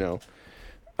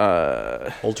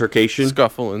 altercation,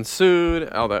 scuffle ensued.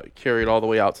 All that carried all the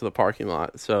way out to the parking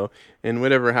lot. So, and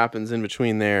whatever happens in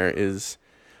between there is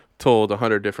told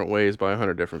 100 different ways by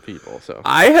 100 different people. So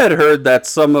I had heard that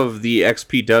some of the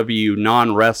XPW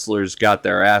non-wrestlers got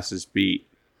their asses beat.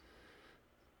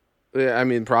 Yeah, I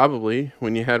mean, probably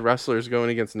when you had wrestlers going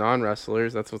against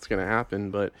non-wrestlers, that's what's going to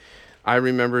happen. But I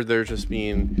remember there just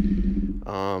being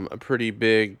a pretty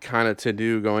big kind of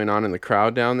to-do going on in the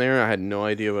crowd down there. I had no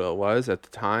idea what it was at the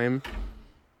time.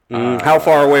 How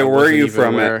far away were you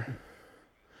from it?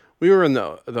 We were in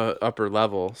the upper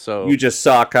level, so you just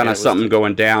saw kind of something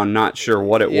going down, not sure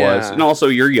what it was, and also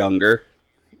you're younger.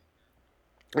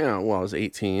 Yeah, well, I was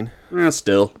 18.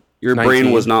 Still, your 19.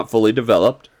 brain was not fully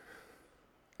developed.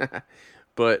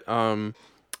 But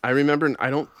I remember,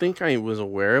 I don't think I was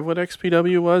aware of what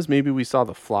XPW was. Maybe we saw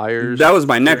the flyers. That was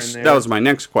my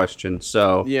next question.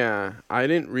 So yeah, I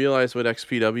didn't realize what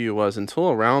XPW was until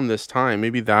around this time.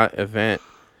 Maybe that event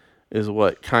is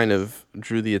what kind of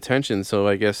drew the attention. So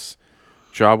I guess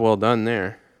job well done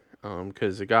there,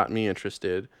 because it got me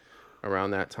interested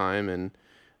around that time, and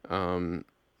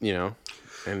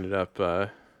ended up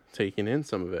taking in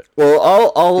some of it. Well,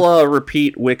 I'll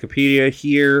repeat Wikipedia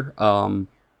here.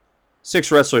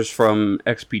 6 wrestlers from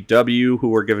XPW who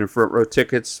were given front row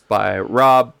tickets by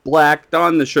Rob Black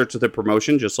donned the shirts of the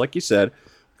promotion, just like you said.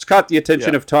 It's caught the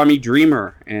attention of Tommy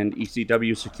Dreamer and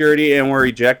ECW security and were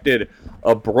ejected.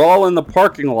 A brawl in the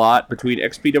parking lot between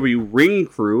XPW ring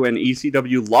crew and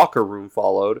ECW locker room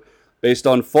followed, based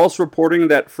on false reporting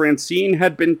that Francine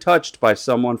had been touched by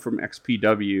someone from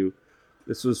XPW.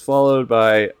 This was followed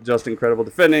by Justin Credible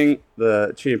defending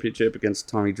the championship against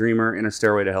Tommy Dreamer in a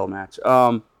Stairway to Hell match.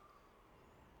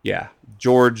 Yeah,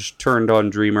 George turned on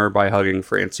Dreamer by hugging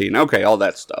Francine. Okay, all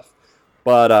that stuff.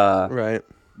 But, right.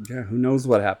 Yeah, who knows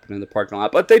what happened in the parking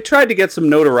lot. But they tried to get some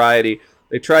notoriety.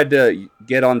 They tried to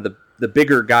get on the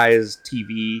bigger guys'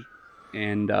 TV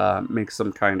and make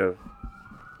some kind of...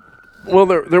 Well,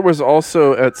 there was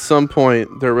also, at some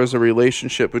point, there was a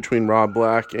relationship between Rob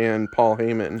Black and Paul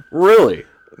Heyman. Really?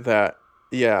 That,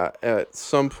 yeah, at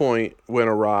some point went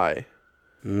awry.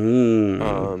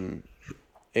 And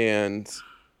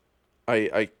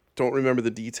I don't remember the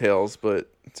details,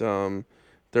 but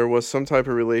there was some type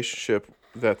of relationship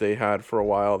that they had for a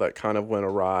while that kind of went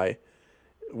awry,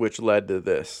 which led to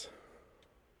this.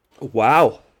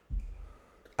 Wow.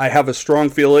 I have a strong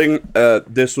feeling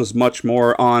this was much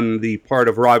more on the part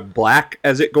of Rob Black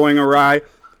as it going awry.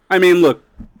 I mean, look,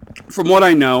 from what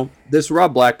I know, this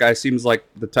Rob Black guy seems like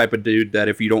the type of dude that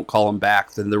if you don't call him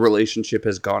back, then the relationship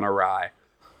has gone awry.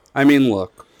 I mean,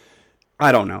 look,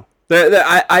 I don't know.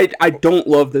 I don't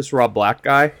love this Rob Black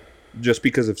guy just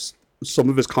because of some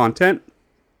of his content.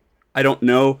 I don't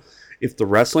know if the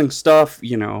wrestling stuff,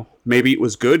 maybe it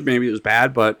was good, maybe it was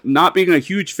bad, but not being a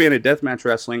huge fan of deathmatch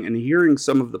wrestling and hearing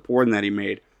some of the porn that he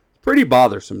made, pretty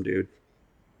bothersome, dude.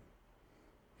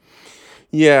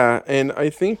 Yeah, and I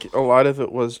think a lot of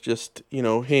it was just,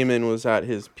 Heyman was at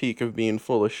his peak of being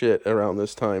full of shit around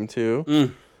this time,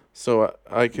 too. So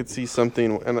I could see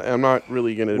something, and I'm not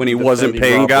really going to... When he wasn't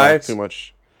paying guys? Too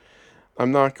much.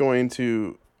 I'm not going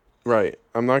to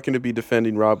be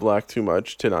defending Rob Black too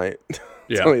much tonight.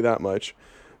 Yeah. Tell you that much.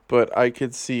 But I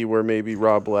could see where maybe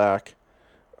Rob Black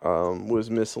was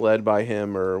misled by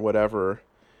him or whatever.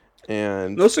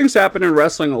 And those things happen in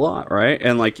wrestling a lot, right?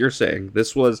 And like you're saying,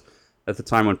 this was at the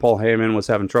time when Paul Heyman was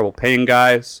having trouble paying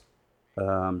guys.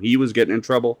 He was getting in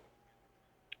trouble.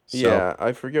 So. Yeah,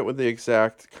 I forget what the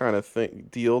exact kind of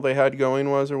deal they had going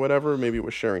was or whatever. Maybe it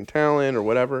was sharing talent or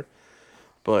whatever.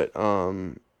 But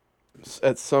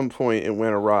at some point it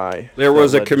went awry. There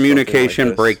was a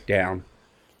communication breakdown.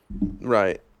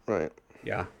 Right.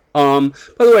 Yeah. By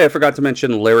the way, I forgot to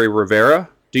mention Larry Rivera.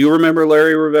 Do you remember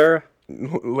Larry Rivera?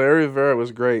 Larry Rivera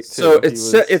was great, too.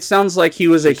 So it sounds like he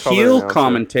was a heel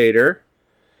commentator.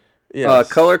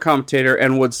 Yes. Color commentator,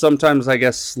 and would sometimes, I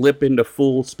guess, slip into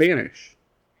full Spanish.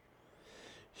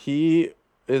 He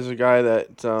is a guy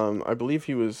that, I believe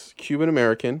he was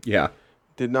Cuban-American. Yeah.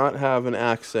 Did not have an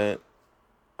accent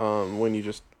when you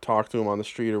just talked to him on the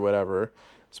street or whatever.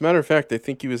 As a matter of fact, I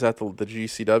think he was at the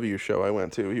GCW show I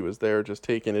went to. He was there just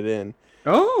taking it in.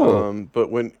 Oh. But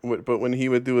when he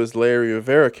would do his Larry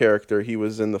Rivera character, he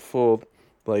was in the full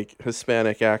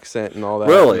Hispanic accent and all that.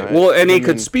 Really? And he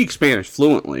could speak Spanish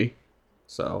fluently.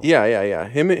 So. Yeah.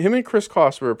 Him and Chris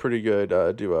Koss were a pretty good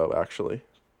duo, actually.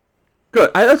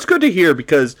 Good. That's good to hear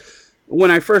because when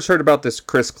I first heard about this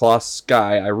Chris Koss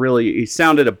guy, he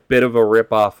sounded a bit of a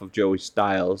ripoff of Joey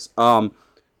Styles.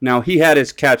 Now, he had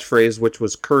his catchphrase, which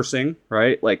was cursing,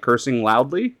 right? Like cursing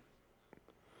loudly.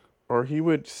 Or he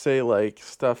would say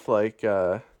stuff like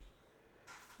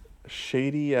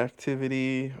shady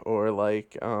activity or I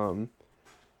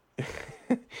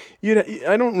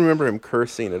don't remember him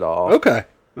cursing at all. Okay.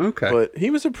 But he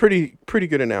was a pretty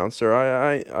good announcer.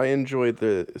 I enjoyed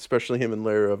especially him and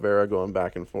Larry Rivera going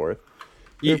back and forth.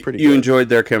 You enjoyed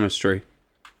their chemistry.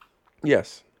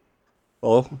 Yes.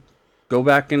 Well, go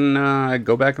back and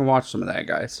watch some of that,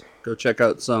 guys. Go check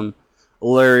out some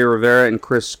Larry Rivera and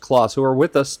Chris Kloss, who are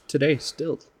with us today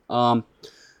still.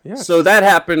 Yes. So that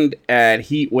happened at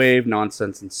Heat Wave.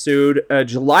 Nonsense ensued.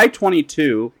 July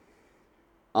 22.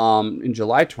 In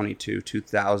July 22,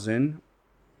 2000,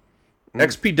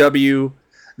 XPW.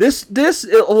 This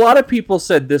a lot of people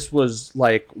said this was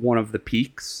like one of the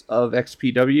peaks of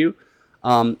XPW.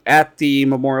 At the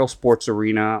Memorial Sports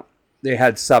Arena, they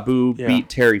had Sabu beat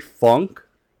Terry Funk.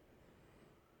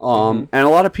 And a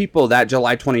lot of people that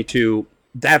July 22,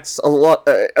 that's a lot.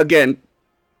 Again,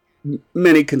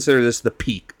 many consider this the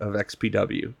peak of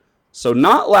XPW. So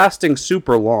not lasting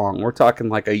super long. We're talking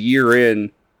like a year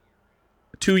in,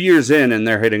 2 years in, and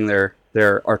they're hitting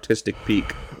their artistic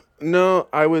peak. No,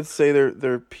 I would say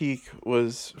their peak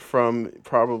was from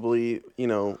probably,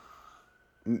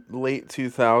 late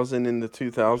 2000 into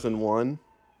 2001.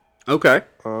 Okay.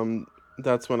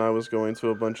 That's when I was going to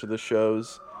a bunch of the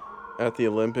shows at the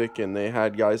Olympic, and they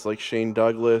had guys like Shane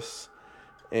Douglas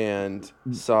and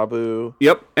Sabu.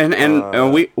 Yep,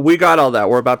 and we got all that.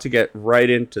 We're about to get right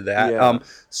into that. Yeah,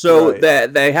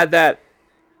 that they had that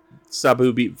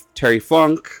Sabu beat Terry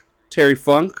Funk,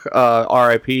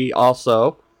 R.I.P.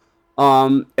 also.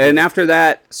 And after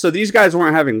that, so these guys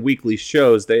weren't having weekly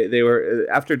shows. They were,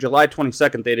 after July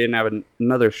 22nd, they didn't have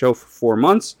another show for 4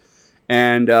 months.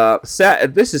 And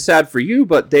this is sad for you,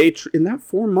 but they in that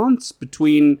 4 months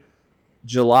between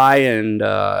July and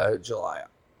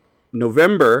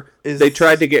November, they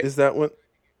tried to get. Is that when?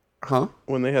 Huh?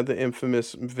 When they had the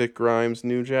infamous Vic Grimes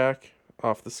New Jack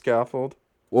off the scaffold.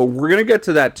 Well, we're gonna get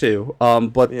to that too.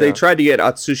 But they tried to get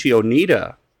Atsushi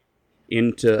Onita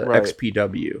into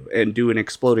XPW and do an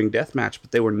exploding death match,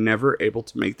 but they were never able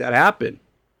to make that happen.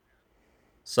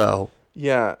 So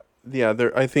yeah.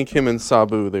 I think him and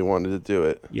Sabu, they wanted to do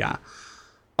it. Yeah,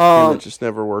 and it just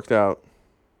never worked out.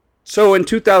 So in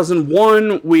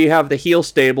 2001, we have the heel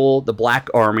stable, the Black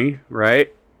Army,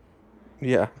 right?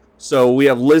 Yeah. So we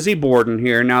have Lizzie Borden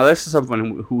here. Now this is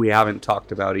someone who we haven't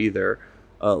talked about either.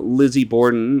 Lizzie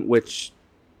Borden, which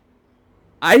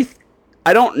I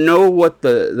don't know what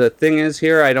the thing is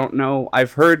here. I don't know.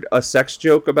 I've heard a sex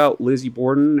joke about Lizzie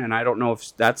Borden, and I don't know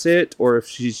if that's it or if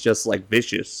she's just like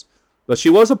vicious. But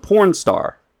she was a porn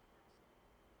star.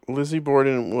 Lizzie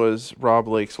Borden was Rob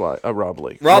Black's wife,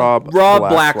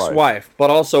 but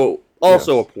also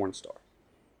a porn star.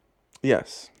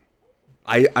 Yes.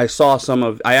 I saw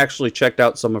I actually checked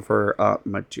out some of her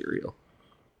material.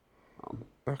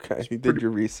 Okay, you did your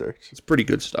research. It's pretty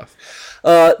good stuff.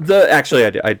 Actually,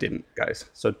 I didn't, guys.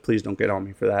 So please don't get on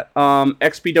me for that.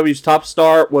 XPW's top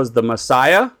star was the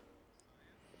Messiah.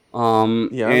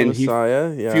 And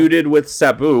Messiah. He feuded with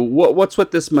Sabu. What's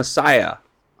with this Messiah?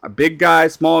 A big guy,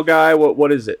 small guy?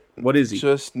 What is it? What is he?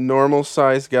 Just normal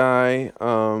size guy.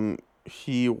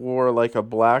 He wore like a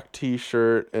black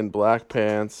T-shirt and black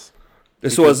pants.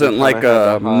 This wasn't like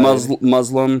a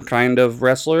Muslim kind of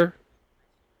wrestler?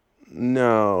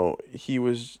 No, he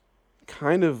was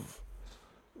kind of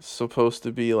supposed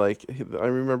to be like. I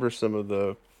remember some of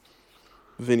the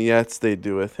vignettes they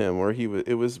do with him where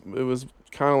it was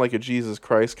kind of like a Jesus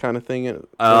Christ kind of thing in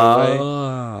a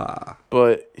way.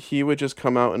 But he would just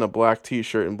come out in a black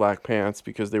T-shirt and black pants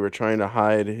because they were trying to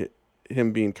hide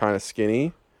him being kind of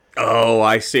skinny. Oh,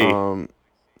 I see.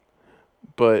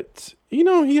 But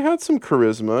he had some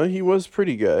charisma. He was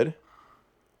pretty good,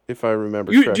 if I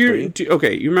remember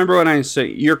correctly. You remember when I say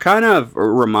you're kind of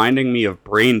reminding me of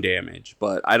Brain Damage,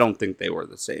 but I don't think they were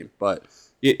the same. But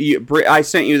I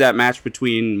sent you that match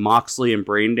between Moxley and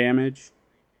Brain Damage.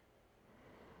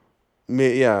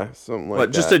 Yeah, something like that.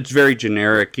 But just a very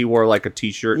generic. He wore like a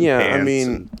T-shirt. And pants. I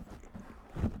mean,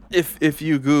 if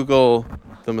you Google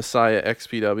the Messiah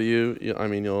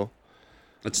XPW,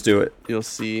 let's do it. You'll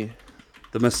see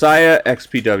the Messiah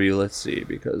XPW. Let's see,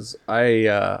 because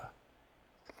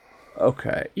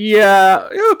okay, yeah,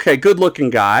 okay, good looking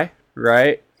guy,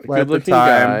 right? Good looking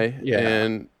guy, yeah.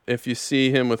 And if you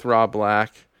see him with Rob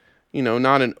Black,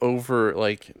 not an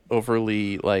overly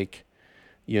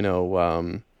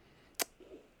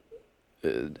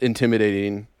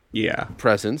intimidating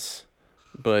presence,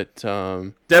 but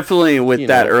definitely with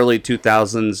that early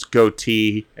 2000s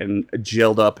goatee and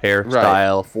gelled up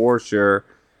hairstyle for sure.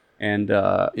 And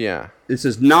this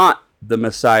is not the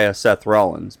Messiah Seth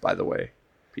Rollins, by the way,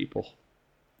 people.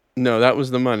 No, that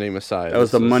was the Monday Messiah. That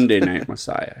was the Monday Night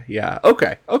Messiah. Yeah.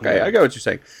 Okay. Yeah. I got what you're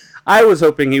saying. I was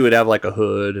hoping he would have like a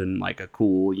hood and like a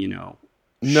cool, No,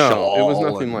 it was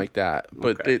nothing like that.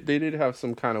 But they did have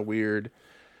some kind of weird.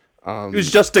 He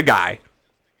was just a guy.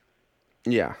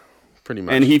 Yeah, pretty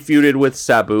much. And he feuded with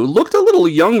Sabu. Looked a little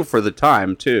young for the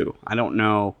time, too. I don't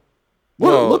know.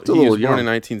 Well, looked a he little was born young. in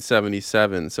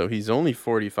 1977, so he's only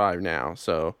 45 now.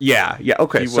 So Yeah.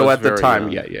 Okay. he So was at the very time,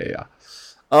 young. yeah.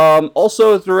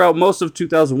 Also, throughout most of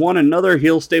 2001, another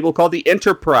heel stable called the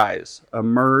Enterprise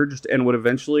emerged and would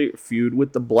eventually feud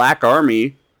with the Black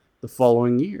Army the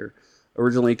following year.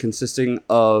 Originally consisting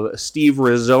of Steve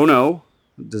Rizzono.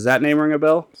 Does that name ring a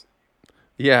bell?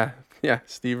 Yeah,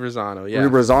 Steve Rizzono, yeah.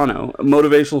 Rizzono.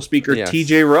 Motivational speaker Yes.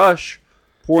 TJ Rush.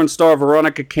 Porn star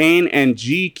Veronica Kane and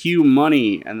GQ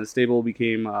Money. And the stable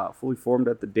became fully formed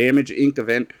at the Damage Inc.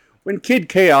 event when Kid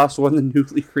Chaos won the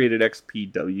newly created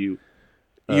XPW.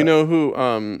 You know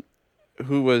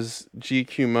who was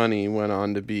GQ Money went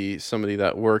on to be somebody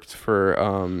that worked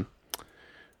for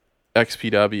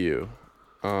XPW.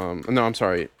 No, I'm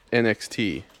sorry,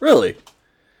 NXT. Really?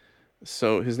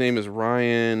 So his name is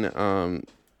Ryan.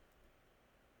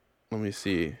 Let me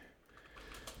see.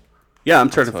 Yeah,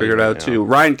 I'm trying to figure it out too.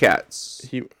 Ryan Katz.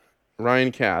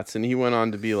 Ryan Katz, and he went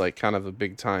on to be like kind of a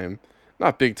big time,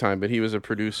 not big time, but he was a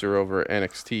producer over at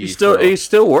NXT. He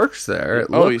still works there.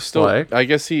 He's still. Like. I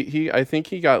guess I think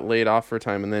he got laid off for a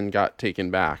time and then got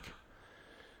taken back.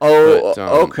 Oh,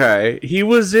 but, okay. He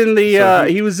was in the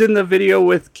he was in the video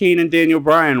with Kane and Daniel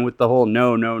Bryan with the whole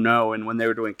no, and when they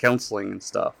were doing counseling and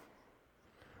stuff.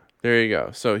 There you go.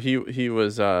 So he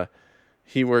was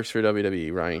he works for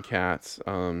WWE, Ryan Katz.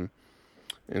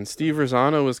 And Steve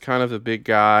Rizzono was kind of a big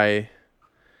guy,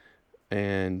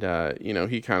 and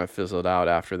he kind of fizzled out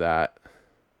after that.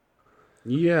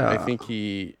 Yeah, I think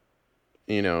he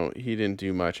didn't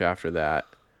do much after that.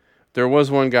 There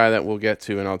was one guy that we'll get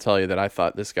to, and I'll tell you that I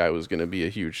thought this guy was going to be a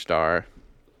huge star.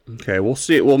 Okay, we'll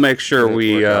see. We'll make sure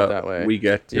we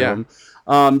get to him.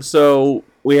 So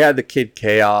we had the Kid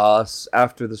Chaos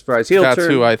after the surprise heel turn. That's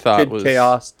who I thought was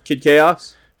Kid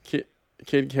Chaos.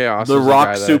 Kid Chaos. The Rock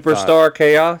superstar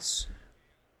Chaos.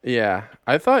 Yeah,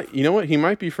 I thought. You know what? He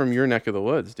might be from your neck of the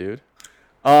woods, dude.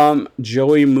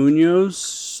 Joey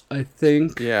Munoz, I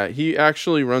think. Yeah, he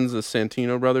actually runs the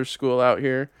Santino Brothers school out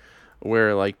here,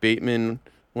 where like Bateman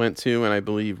went to, and I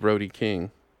believe Brody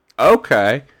King.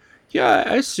 Okay. Yeah,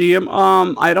 I see him.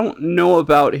 I don't know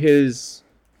about his.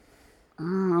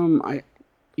 Born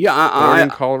in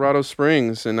Colorado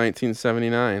Springs in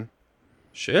 1979.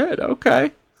 Shit.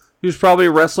 Okay. He was probably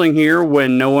wrestling here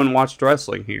when no one watched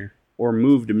wrestling here, or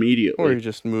moved immediately, or he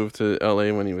just moved to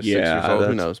LA when he was 6 years old.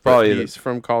 Who knows? Probably he's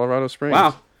from Colorado Springs.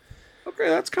 Wow. Okay,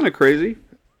 that's kind of crazy.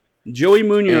 Joey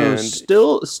Munoz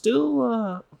still. Let's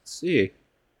see.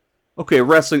 Okay,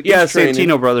 wrestling. Yeah,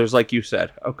 Santino Brothers, like you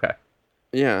said. Okay.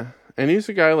 Yeah, and he's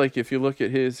a guy like if you look at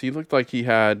he looked like he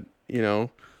had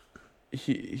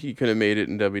he could have made it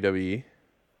in WWE.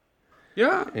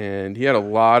 Yeah, and he had a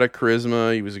lot of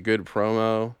charisma. He was a good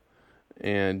promo,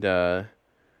 and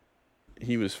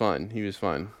he was fun.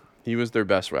 He was their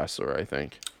best wrestler, I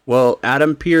think. Well,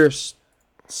 Adam Pearce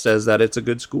says that it's a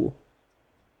good school.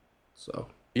 So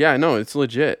yeah, no, it's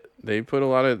legit. They put a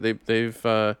lot of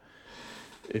they've.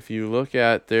 If you look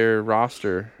at their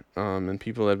roster and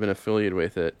people that have been affiliated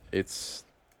with it,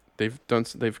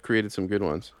 they've created some good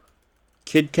ones.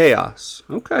 Kid Chaos.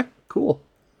 Okay, cool.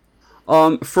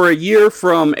 For a year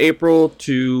from April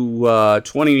to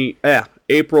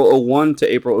April 01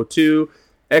 to April 02,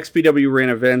 XPW ran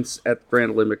events at the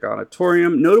Grand Olympic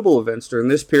Auditorium. Notable events during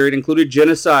this period included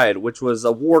Genocide, which was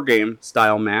a war game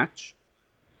style match,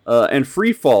 and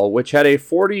Free Fall, which had a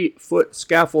 40-foot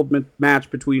scaffold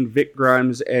match between Vic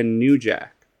Grimes and New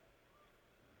Jack.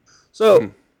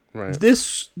 So, right.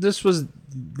 This was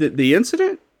the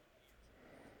incident?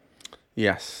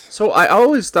 Yes. So I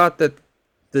always thought that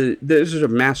this is a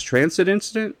mass transit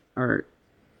incident, or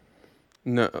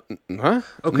no? Huh?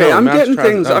 Okay, no,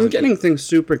 I'm getting things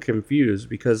super confused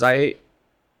because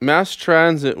mass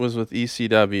transit was with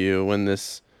ECW when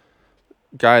this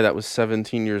guy that was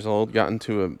 17 years old got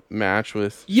into a match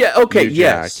with New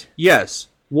Jack. Yes.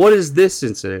 What is this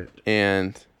incident?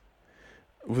 And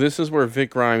this is where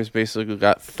Vic Grimes basically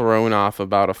got thrown off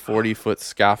about a 40-foot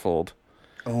scaffold.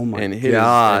 Oh my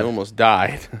God! And almost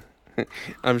died.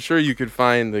 I'm sure you could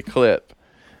find the clip.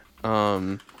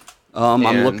 I'm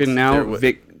looking now.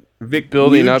 Vic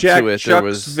building New up Jack to it. Chucks There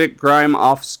was Vic Grime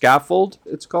off scaffold.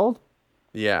 It's called.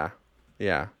 Yeah.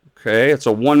 Okay, it's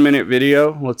a 1-minute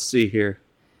video. Let's see here.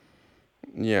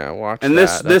 Yeah, watch. And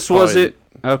this wasn't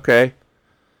okay.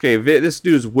 Okay, this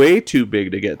dude's way too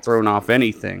big to get thrown off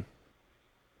anything.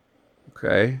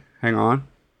 Okay, hang on.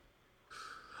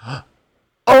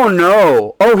 Oh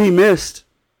no! Oh, he missed.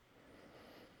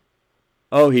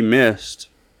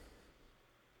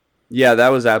 Yeah, that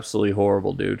was absolutely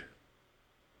horrible, dude.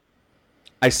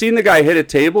 I seen the guy hit a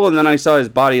table, and then I saw his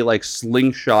body like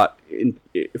slingshot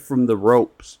from the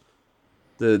ropes.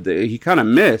 He kind of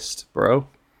missed, bro.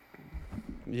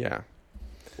 Yeah.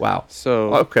 Wow.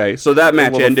 So okay, so that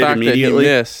match ended immediately. That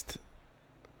he missed.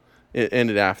 It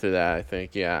ended after that, I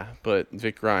think. Yeah, but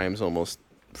Vic Grimes almost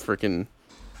freaking,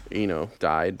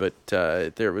 died. But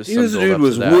there was some This dude build-up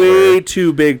was to that way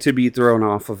too big to be thrown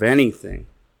off of anything.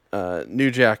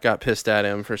 New Jack got pissed at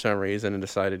him for some reason and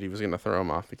decided he was going to throw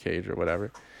him off the cage or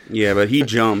whatever. Yeah, but he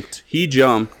jumped. He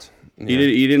jumped. Yeah.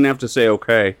 He didn't have to say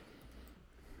okay.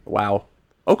 Wow.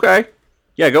 Okay.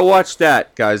 Yeah, go watch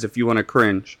that, guys, if you want to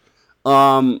cringe.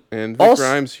 And Vic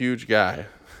Grimes, huge guy.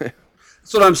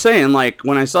 That's what I'm saying. Like,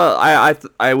 when I saw,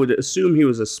 I would assume he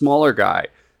was a smaller guy,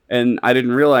 and I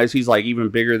didn't realize he's like even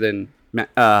bigger than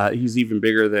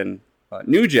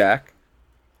New Jack.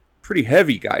 Pretty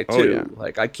heavy guy too. Oh, yeah.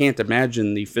 Like, I can't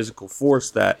imagine the physical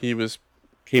force that he was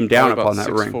came down upon that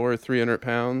 6'4", ring. 300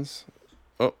 pounds.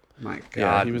 Oh my God!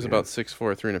 Yeah, he was about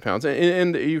 6'4", 300 pounds,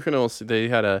 and you can also they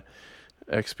had a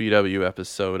XPW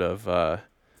episode of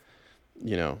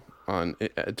on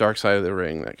Dark Side of the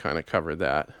Ring that kind of covered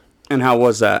that. And how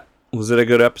was that? Was it a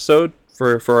good episode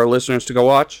for our listeners to go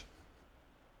watch?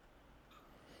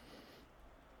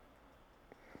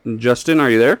 Justin, are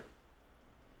you there?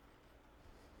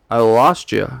 I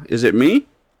lost you. Is it me?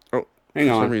 Oh, hang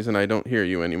on. For some reason, I don't hear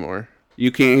you anymore. You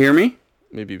can't hear me?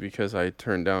 Maybe because I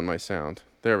turned down my sound.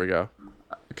 There we go.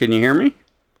 Can you hear me?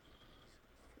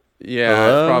 Yeah,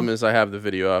 the problem is I have the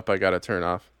video up. I got to turn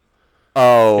off.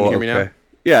 Oh, can you hear me now?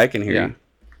 Yeah, I can hear you.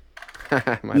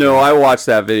 No, I watched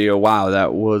that video. Wow,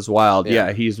 that was wild.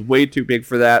 Yeah, he's way too big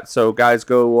for that. So, guys,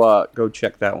 go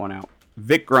check that one out.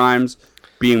 Vic Grimes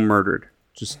being murdered.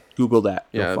 Just Google that.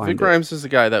 Yeah, Vic Grimes is the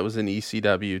guy that was in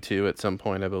ECW too at some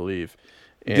point, I believe.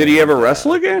 And, did he ever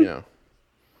wrestle again?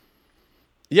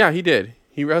 Yeah, he did.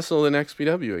 He wrestled in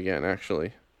XPW again,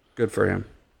 actually. Good for him.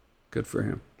 Good for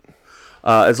him.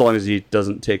 As long as he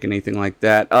doesn't take anything like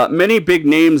that. Many big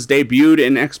names debuted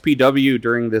in XPW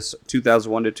during this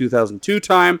 2001 to 2002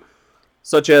 time,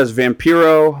 such as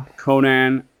Vampiro,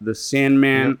 Conan, The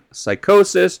Sandman,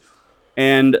 Psychosis,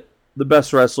 and the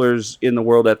best wrestlers in the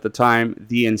world at the time,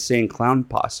 the Insane Clown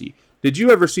Posse. Did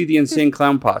you ever see the Insane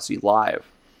Clown Posse live?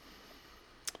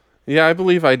 Yeah, I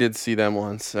believe I did see them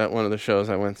once at one of the shows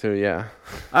I went to, yeah.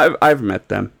 I've met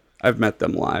them. I've met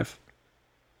them live.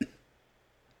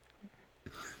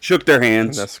 Shook their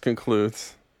hands. And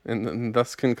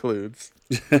thus concludes.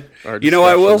 Our you know,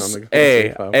 I will.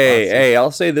 Hey,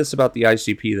 I'll say this about the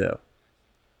ICP though.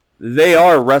 They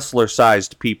are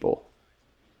wrestler-sized people.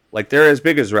 Like, they're as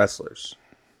big as wrestlers,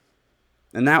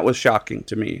 and that was shocking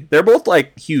to me. They're both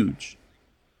like huge.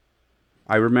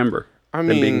 I remember them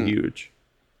being huge.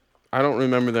 I don't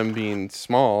remember them being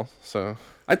small, so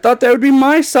I thought that would be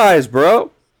my size,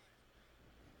 bro.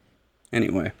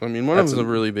 Anyway, I mean, one of them was a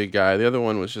really big guy. The other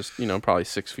one was just, probably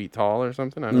 6 feet tall or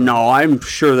something. I don't know. I'm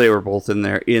sure they were both in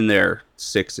their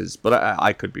sixes, but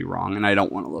I could be wrong, and I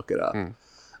don't want to look it up.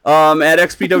 At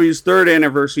XPW's third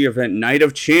anniversary event, Night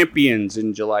of Champions,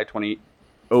 in July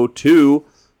 2002,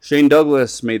 Shane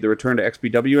Douglas made the return to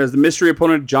XPW as the mystery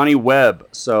opponent Johnny Webb.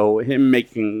 So him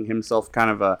making himself kind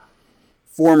of a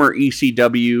former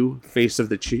ECW face of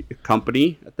the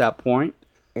company at that point.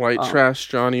 White Trash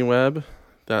Johnny Webb.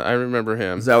 I remember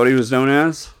him. Is that what he was known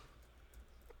as?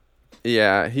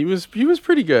 Yeah, he was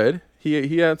pretty good.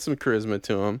 He had some charisma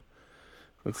to him.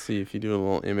 Let's see if you do a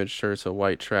little image search of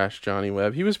White Trash Johnny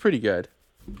Webb. He was pretty good.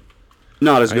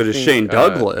 Not as good as Shane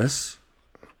Douglas.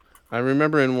 I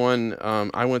remember in one,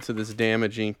 I went to this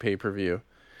Damage Inc. pay-per-view.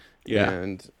 Yeah.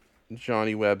 And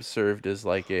Johnny Webb served as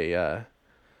like a,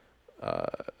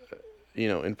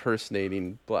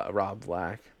 impersonating Rob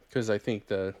Black. Because I think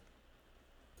the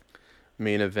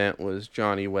main event was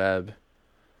Johnny Webb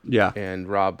and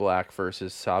Rob Black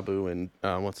versus Sabu and,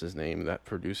 what's his name, that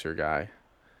producer guy.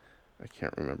 I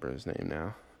can't remember his name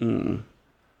now.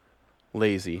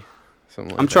 Lazy.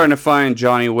 Something like I'm trying to find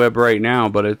Johnny Webb right now,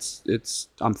 but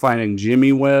I'm finding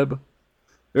Jimmy Webb.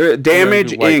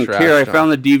 Damage Inc. Here, I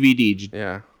found the DVD.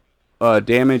 Yeah.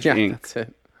 Damage Inc. That's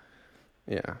it.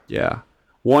 Yeah. Yeah.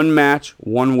 One match,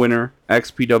 one winner.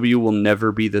 XPW will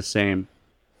never be the same.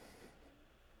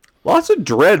 Lots of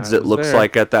dreads, it looks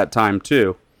like, at that time,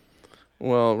 too.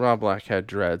 Well, Rob Black had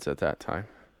dreads at that time.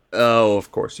 Oh,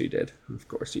 of course he did.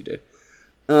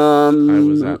 I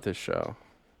was at this show.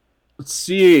 Let's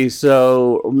see.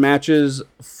 So, matches.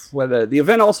 The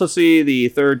event also see the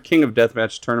third King of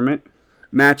Deathmatch tournament.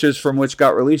 Matches from which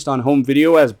got released on home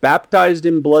video as Baptized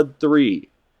in Blood 3.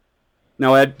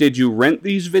 Now, Ed, did you rent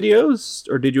these videos?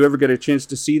 Or did you ever get a chance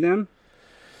to see them?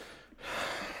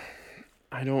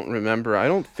 I don't remember. I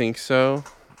don't think so.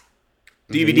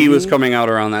 DVD was coming out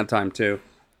around that time too.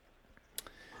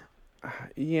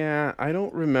 Yeah, I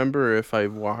don't remember if I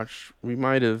watched. We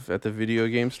might have at the video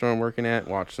game store I'm working at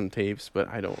watched some tapes, but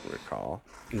I don't recall.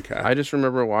 Okay. I just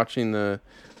remember watching the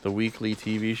weekly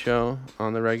TV show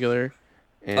on the regular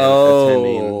and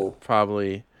attending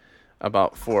probably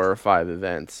about 4 or 5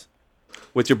 events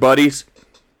with your buddies.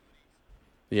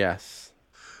 Yes.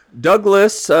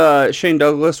 Shane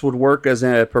Douglas would work as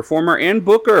a performer and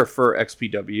booker for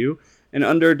XPW. And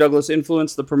under Douglas'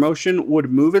 influence, the promotion would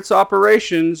move its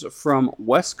operations from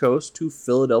West Coast to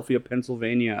Philadelphia,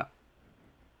 Pennsylvania,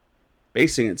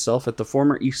 basing itself at the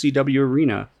former ECW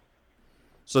arena.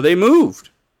 So they moved.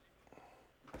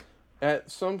 At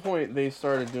some point, they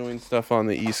started doing stuff on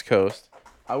the East Coast.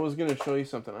 I was going to show you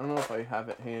something. I don't know if I have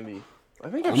it handy. I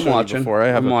think I've shown you before. I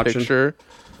have a picture.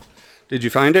 Did you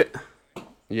find it?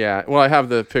 Yeah. Well, I have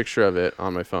the picture of it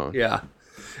on my phone. Yeah.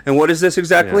 And what is this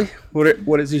exactly? Yeah.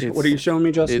 What are you showing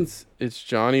me, Justin? It's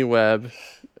Johnny Webb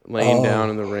laying down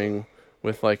in the ring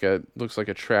with looks like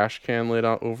a trash can lid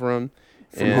out over him.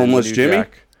 From Homeless Jimmy?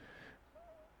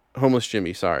 Homeless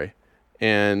Jimmy, sorry.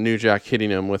 And New Jack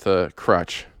hitting him with a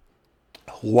crutch.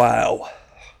 Wow.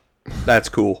 That's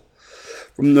cool.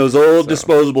 From those old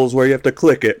disposables where you have to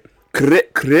click it.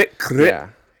 Crit, crit, crit. Yeah.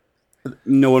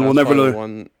 No one will never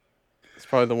know. It's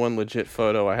probably the one legit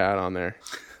photo I had on there.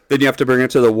 Then you have to bring it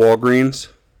to the Walgreens.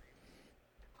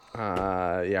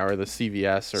 Yeah, or the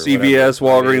CVS or CVS,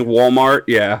 whatever. Walgreens, Walmart.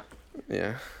 Yeah.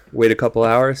 Yeah. Wait a couple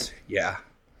hours. Yeah.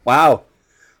 Wow.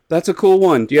 That's a cool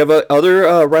one. Do you have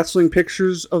other wrestling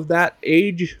pictures of that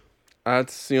age?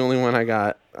 That's the only one I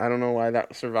got. I don't know why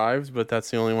that survives, but that's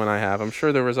the only one I have. I'm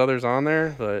sure there was others on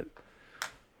there, but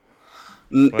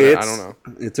I don't know.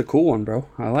 It's a cool one, bro.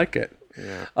 I like it.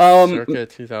 Yeah. Circa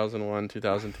 2001,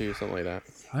 2002, something like that.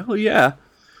 Oh, yeah.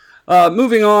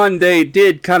 Moving on, they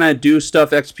did kind of do stuff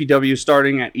XPW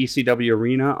starting at ECW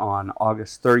Arena on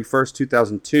August 31st,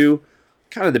 2002.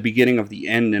 Kind of the beginning of the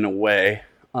end in a way.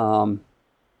 Hostile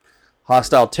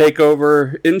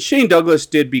Takeover. And Shane Douglas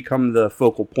did become the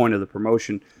focal point of the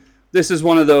promotion. This is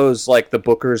one of those, like, the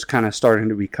bookers kind of starting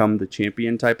to become the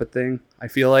champion type of thing, I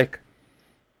feel like.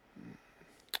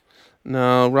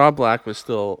 No, Rob Black was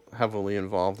still heavily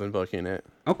involved in booking it.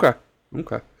 Okay.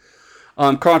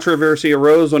 Controversy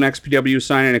arose when XPW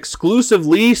signed an exclusive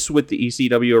lease with the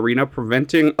ECW Arena,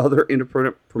 preventing other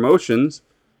independent promotions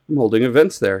from holding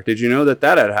events there. Did you know that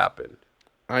had happened?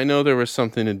 I know there was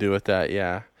something to do with that,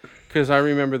 yeah. Because I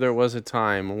remember there was a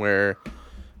time where,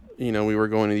 we were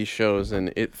going to these shows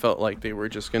and it felt like they were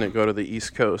just going to go to the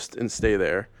East Coast and stay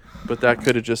there. But that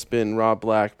could have just been Rob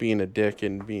Black being a dick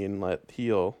and being let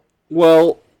heel.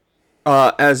 Well,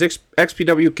 as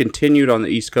XPW continued on the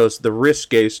East Coast, the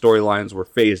risque storylines were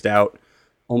phased out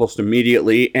almost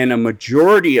immediately, and a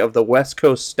majority of the West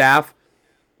Coast staff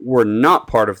were not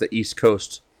part of the East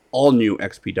Coast all-new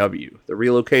XPW. The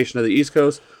relocation of the East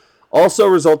Coast also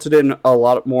resulted in a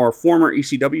lot more former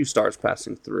ECW stars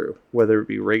passing through, whether it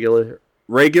be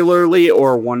regularly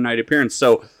or one-night appearance.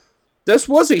 So this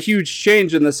was a huge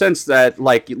change in the sense that,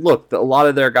 look, a lot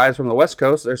of their guys from the West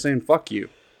Coast, they're saying, fuck you.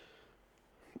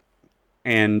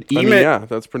 And email,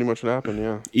 that's pretty much what happened,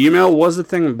 yeah. Email was a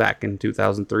thing back in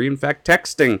 2003. In fact,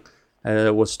 texting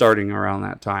was starting around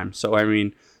that time. So,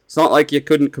 it's not like you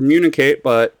couldn't communicate,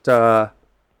 but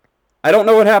I don't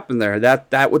know what happened there.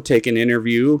 That would take an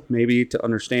interview, maybe, to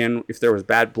understand if there was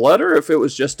bad blood or if it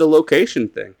was just a location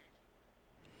thing.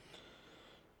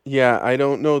 Yeah, I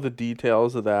don't know the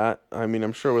details of that.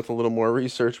 I'm sure with a little more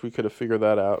research, we could have figured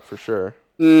that out for sure.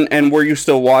 And were you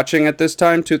still watching at this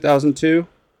time, 2002?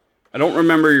 I don't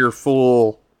remember your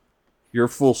full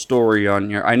story on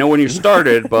your... I know when you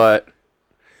started, but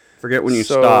forget when you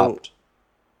stopped.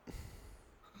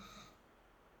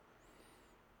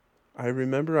 I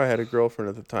remember I had a girlfriend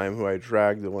at the time who I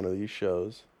dragged to one of these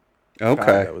shows. Okay.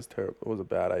 God, that was terrible. It was a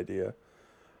bad idea.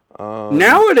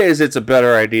 Nowadays, it's a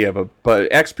better idea,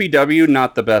 but XPW,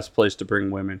 not the best place to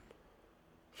bring women.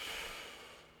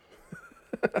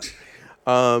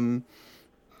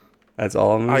 That's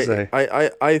all I'm gonna say.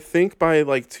 I think by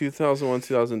 2001,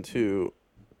 2002,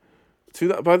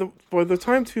 by the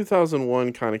time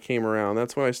 2001 kind of came around,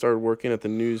 that's when I started working at the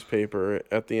newspaper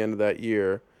at the end of that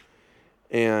year,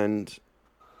 and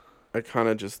I kind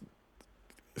of just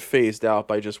phased out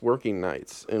by just working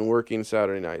nights and working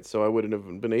Saturday nights, so I wouldn't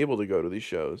have been able to go to these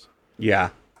shows.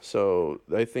 Yeah. So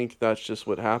I think that's just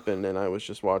what happened, and I was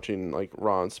just watching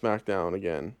Raw and SmackDown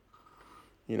again,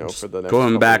 for the next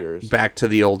going years. back to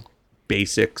the old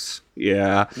basics.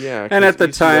 Yeah. Yeah. And at the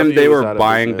time, they were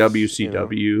buying business,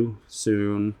 WCW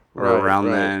soon or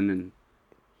around then, and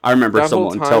I remember That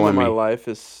whole someone time of telling my me. life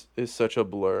is such a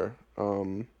blur.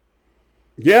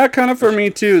 Yeah, kind of for me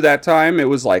too. That time it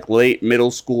was like late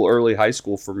middle school, early high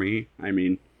school for me. I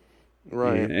mean, yeah,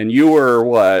 Right. and you were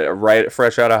what, right,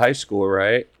 fresh out of high school,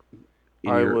 right?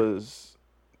 In I your was,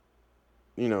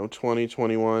 20,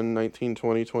 21, 19,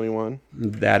 20, 21.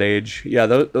 that age, yeah,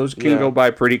 those can go Yeah. by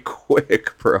pretty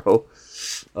quick, bro.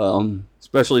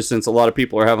 Especially since a lot of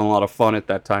people are having a lot of fun at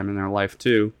that time in their life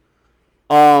too.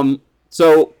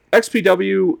 So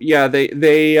XPW, yeah, they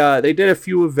did a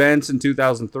few events in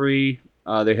 2003.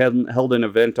 They had held an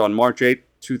event on March 8th,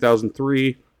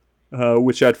 2003,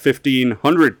 which had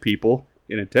 1,500 people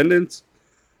in attendance.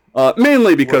 Mainly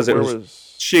Where because it where was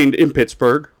was chained in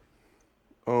Pittsburgh,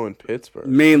 Oh, in Pittsburgh.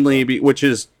 mainly Okay. which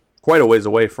is quite a ways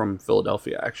away from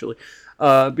Philadelphia, actually.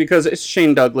 Because it's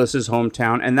Shane Douglas's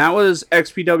hometown, and that was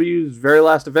XPW's very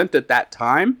last event at that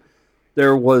time.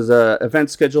 There was a event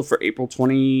scheduled for April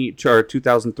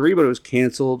 2003, but it was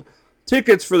canceled.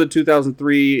 Tickets for the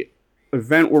 2003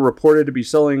 event were reported to be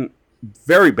selling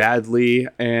very badly,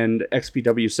 and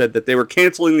XPW said that they were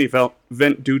canceling the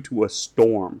event due to a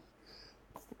storm.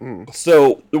 Mm.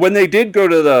 So when they did go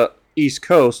to the East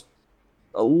Coast,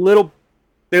 a little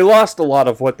they lost a lot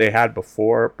of what they had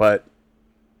before, but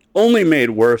only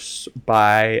made worse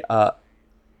by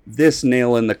this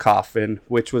nail in the coffin,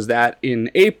 which was that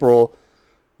in April,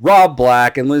 Rob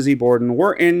Black and Lizzie Borden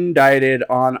were indicted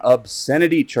on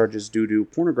obscenity charges due to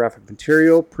pornographic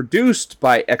material produced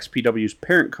by XPW's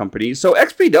parent company. So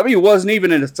XPW wasn't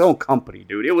even in its own company,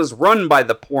 dude. It was run by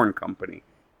the porn company.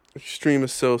 Extreme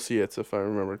Associates, if I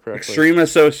remember correctly. Extreme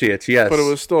Associates, But it yes.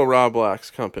 was still Rob Black's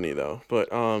company, though. But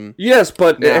Yes,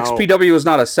 but now, XPW is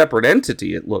not a separate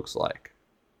entity, it looks like.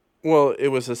 well, it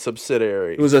was a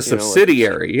subsidiary. It was a Like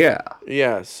subsidiary, yeah.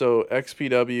 yeah. So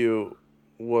XPW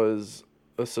was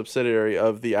a subsidiary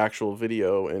of the actual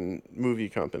video and movie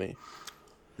company.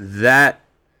 That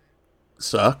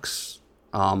sucks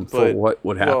for But what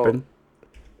would well, happen.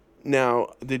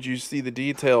 now, did you see the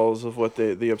details of what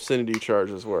the obscenity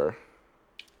charges were?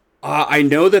 I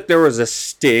know that there was a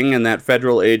sting and that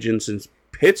federal agents in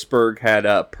Pittsburgh had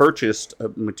purchased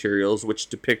materials which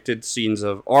depicted scenes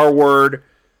of R-word,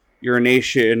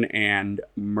 urination, and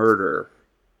murder.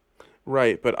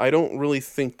 Right, but I don't really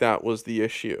think that was the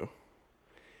issue.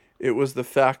 It was the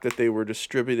fact that they were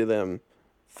distributing them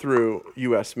through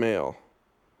U.S. mail,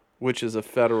 which is a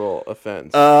federal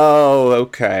offense. Oh,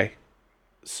 okay.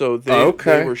 So they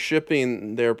Okay. were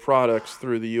shipping their products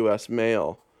through the U.S.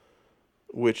 mail,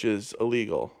 which is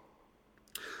illegal.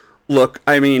 Look,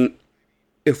 I mean,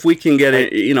 if we can get I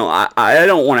it, I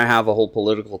don't want to have a whole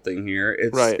political thing here.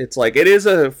 It's Right. it's like it is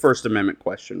a First Amendment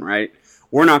question, right?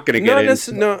 We're not going to get Not into.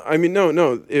 necessarily. No, I mean,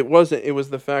 no. It wasn't. It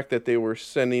was the fact that they were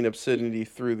sending obscenity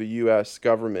through the U.S.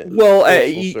 government Well,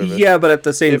 postal service. yeah, but at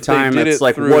the same If they time, did it's it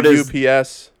like through what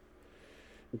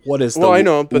is Well, I the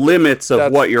know, but limits of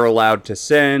that's what you're allowed to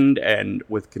send and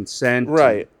with consent?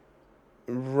 right.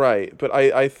 Right, but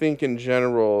I think in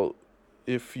general,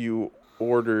 if you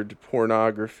ordered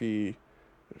pornography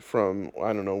from,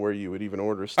 I don't know where you would even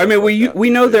order I stuff mean, like that we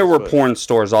these know there days, were but porn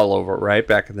stores all over, right?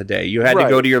 Back in the day, you had to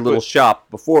go right, to your little but shop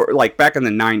before, like back in the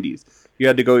 '90s. You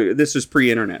had to go. This is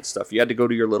pre-internet stuff. You had to go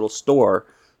to your little store.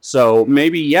 So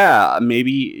maybe, yeah,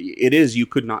 maybe it is. You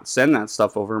could not send that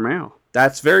stuff over mail.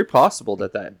 That's very possible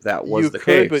that was you the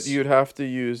could, but case, you'd have to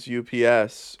use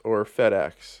UPS or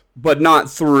FedEx, but not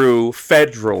through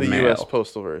federal the U.S. mail.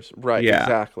 Postal Service. Right, Yeah.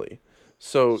 exactly.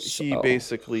 So he So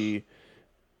basically,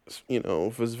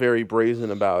 was very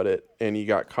brazen about it, and he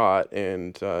got caught,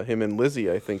 and him and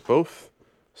Lizzie, I think, both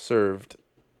served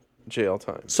jail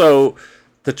time. So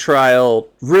the trial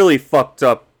really fucked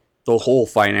up the whole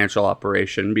financial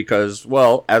operation because,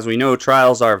 well, as we know,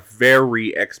 trials are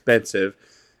very expensive,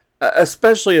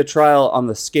 especially a trial on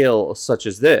the scale such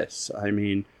as this. I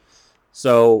mean,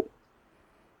 so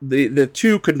the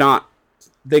two could not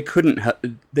they couldn't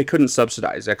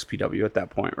subsidize XPW at that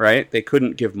point, right? They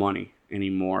couldn't give money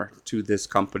anymore to this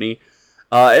company.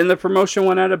 And the promotion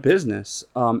went out of business.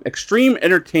 Extreme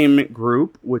Entertainment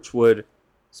Group, which would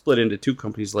split into two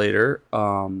companies later.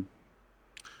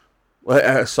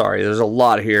 Sorry, there's a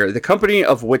lot here. The company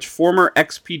of which former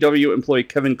XPW employee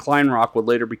Kevin Kleinrock would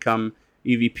later become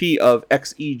EVP of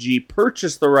XEG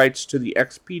purchased the rights to the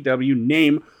XPW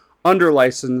name under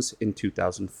license in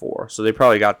 2004. So they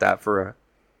probably got that for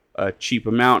a cheap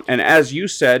amount. And as you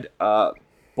said,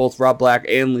 both Rob Black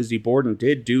and Lizzie Borden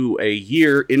did do a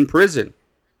year in prison.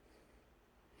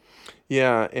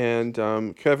 Yeah, and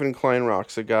Kevin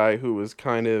Kleinrock's a guy who was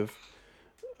kind of,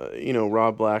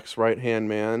 Rob Black's right-hand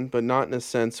man, but not in a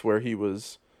sense where he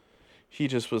was he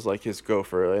just was like his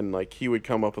gopher, and like he would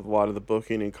come up with a lot of the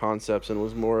booking and concepts, and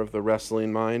was more of the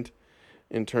wrestling mind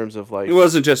in terms of He like,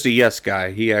 wasn't just a yes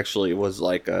guy. He actually was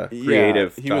like a yeah,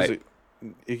 creative he was type.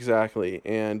 exactly.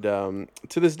 And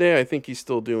to this day, I think he's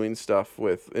still doing stuff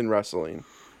with in wrestling.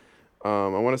 I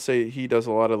want to say he does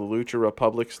a lot of the Lucha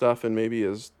Republic stuff, and maybe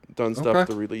has done stuff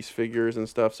Okay. to release figures and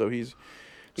stuff. So he's,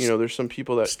 there's some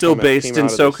people that Still came based in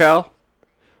out of this. SoCal?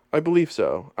 I believe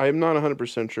so. I'm not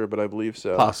 100% sure, but I believe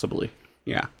so. Possibly.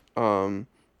 Yeah. Um,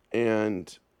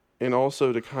 and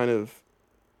also to kind of,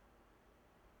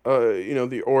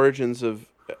 the origins of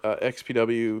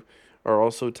XPW are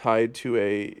also tied to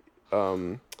a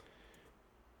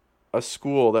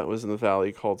school that was in the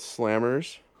valley called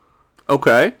Slammers,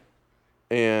 Okay.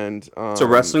 and It's a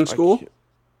wrestling school?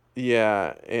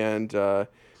 yeah, and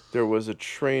there was a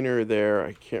trainer there.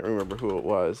 I can't remember who it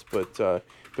was, but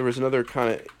there was another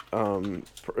kind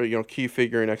of key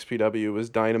figure in XPW was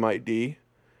Dynamite D,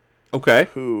 Okay.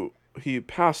 who he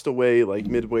passed away like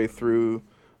midway through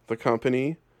the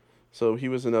company. So he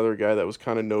was another guy that was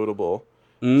kind of notable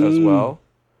as Mm. well.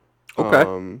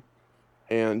 Okay.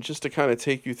 And just to kind of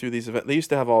take you through these events, they used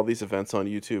to have all these events on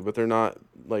YouTube, but they're not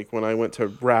like when I went to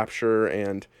Rapture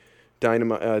and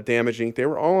Dynamite, Damage Inc. They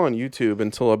were all on YouTube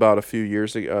until about a few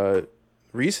years ago,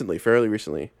 fairly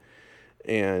recently.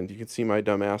 And you can see my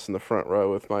dumb ass in the front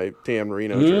row with my Dan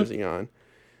Marino Mm. jersey on.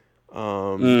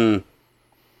 Mm.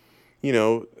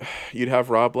 You'd have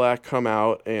Rob Black come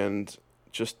out and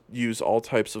just use all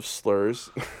types of slurs,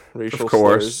 racial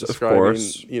slurs, Of describing,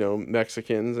 course.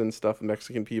 Mexicans and stuff,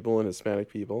 Mexican people and Hispanic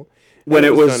people. And When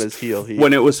it was done as heel heat.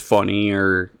 when it was funny,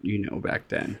 or back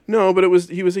then. No, but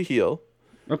he was a heel.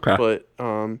 Okay. But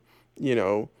and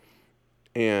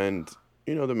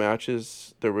the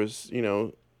matches, there was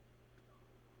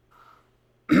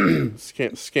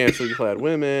scantily clad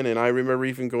women, and I remember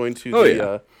even going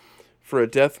to for a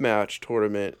deathmatch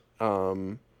tournament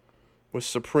with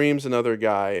Supreme's another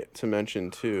guy to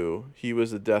mention too. He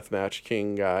was the deathmatch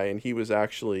king guy, and he was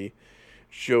actually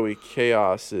Joey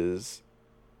Chaos's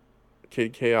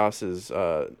Kid Chaos's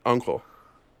uncle.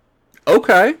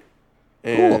 Okay.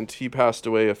 And Cool. he passed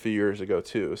away a few years ago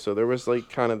too. So there was like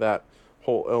kind of that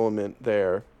whole element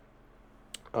there.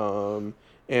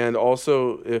 And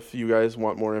also, if you guys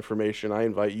want more information, I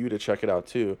invite you to check it out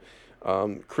too.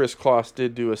 Chris Kloss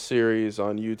did do a series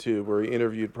on YouTube where he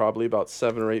interviewed probably about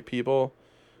 7 or 8 people.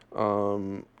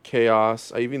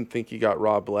 Chaos. I even think he got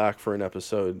Rob Black for an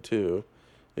episode too,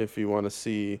 if you want to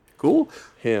see Cool.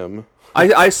 him.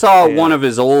 I saw one of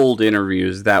his old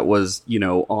interviews that was,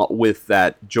 with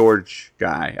that George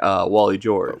guy, Wally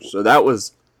George. So that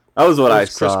was what I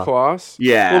Chris saw. Kloss?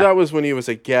 Yeah. Well, that was when he was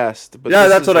a guest. But Yeah,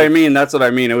 that's what I mean. That's what I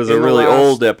mean. It was a really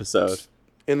old episode.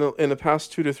 In the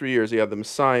past 2 to 3 years, he had the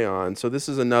Messiah on. So this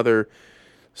is another.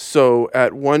 So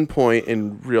at one point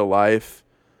in real life,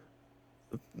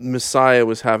 Messiah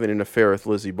was having an affair with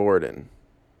Lizzie Borden.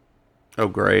 Oh,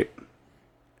 great.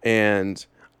 And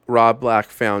Rob Black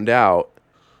found out.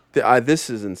 This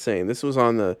is insane. This was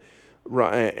on the.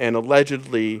 And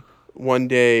allegedly, one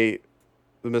day,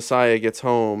 the Messiah gets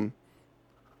home,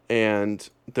 and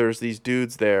there's these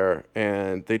dudes there,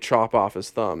 and they chop off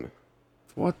his thumb.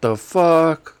 What the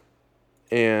fuck?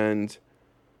 And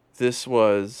this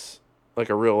was like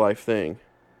a real life thing.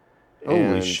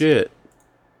 Holy shit.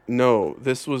 No,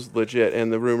 this was legit.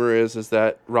 And the rumor is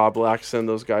that Rob Black sent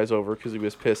those guys over because he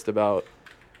was pissed about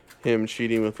him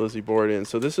cheating with Lizzie Borden.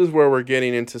 So this is where we're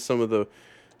getting into some of the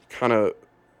kind of...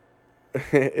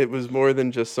 it was more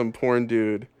than just some porn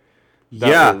dude.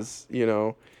 That was,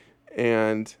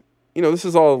 and... this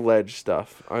is all alleged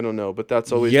stuff. I don't know, but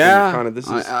that's always been kind of... This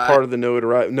is part of the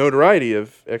notoriety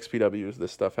of XPW is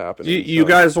this stuff happening. You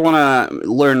guys want to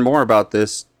learn more about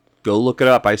this, go look it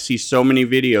up. I see so many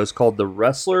videos called The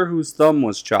Wrestler Whose Thumb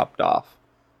Was Chopped Off.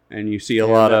 And you see a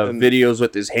lot of videos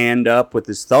with his hand up, with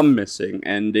his thumb missing.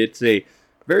 And it's a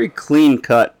very clean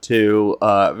cut to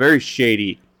very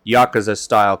shady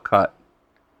Yakuza-style cut.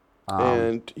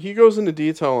 And he goes into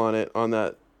detail on it on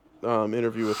that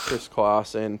interview with Chris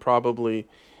Kloss, and probably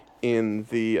in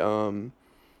the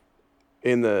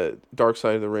Dark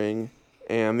Side of the Ring.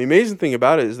 And the amazing thing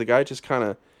about it is the guy just kind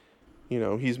of,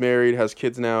 he's married, has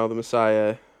kids now, the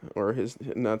Messiah,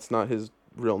 and that's not his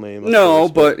real name. No,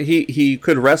 but he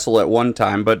could wrestle at one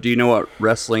time. But do you know what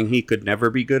wrestling he could never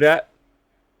be good at?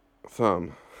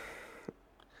 Thumb.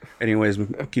 Anyways,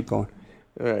 keep going.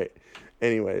 All right.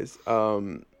 Anyways,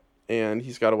 and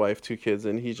he's got a wife, 2 kids,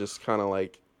 and he's just kind of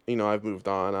like, I've moved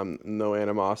on. I'm no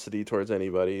animosity towards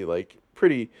anybody. Like,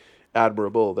 pretty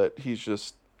admirable that he's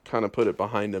just kind of put it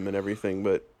behind him and everything.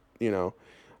 But,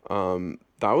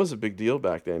 that was a big deal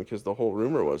back then because the whole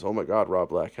rumor was, oh my God, Rob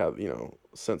Black had,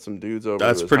 sent some dudes over to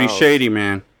That's his pretty house. shady,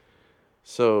 man.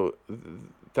 So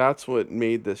that's what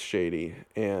made this shady.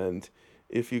 And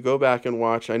if you go back and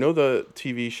watch, I know the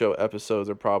TV show episodes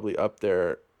are probably up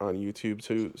there on YouTube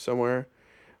too somewhere.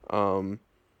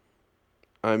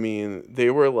 I mean, they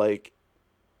were like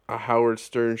a Howard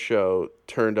Stern show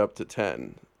turned up to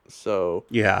 10. So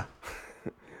Yeah.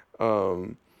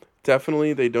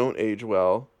 definitely they don't age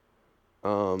well.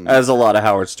 As a lot of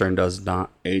Howard Stern does not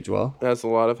age well. As a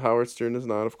lot of Howard Stern does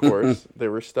not, of course.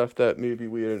 There were stuff that maybe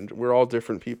we're all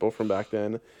different people from back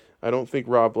then. I don't think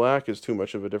Rob Black is too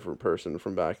much of a different person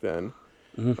from back then,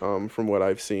 from what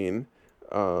I've seen.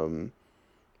 Because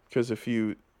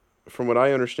from what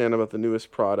I understand about the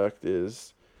newest product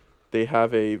is they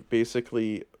have a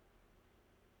basically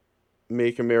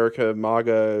Make America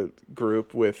MAGA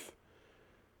group with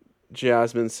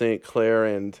Jasmine St. Clair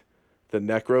and the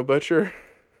Necro Butcher.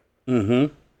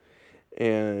 Mm-hmm.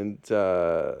 And,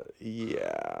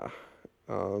 yeah.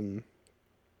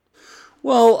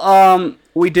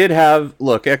 We did have...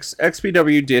 Look,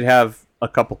 XPW did have a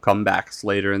couple comebacks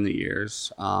later in the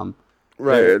years.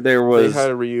 Right. There was... They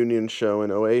had a reunion show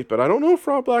in '08, but I don't know if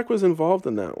Rob Black was involved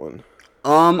in that one.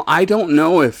 I don't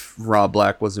know if Rob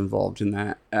Black was involved in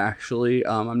that, actually.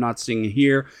 I'm not seeing it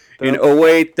here. In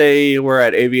 '08, they were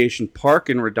at Aviation Park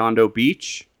in Redondo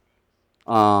Beach.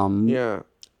 Yeah.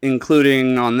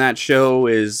 Including on that show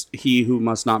is He Who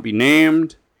Must Not Be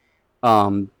Named,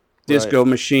 Disco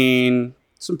Machine,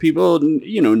 some people,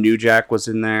 New Jack was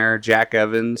in there, Jack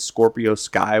Evans, Scorpio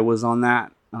Sky was on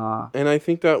that. And I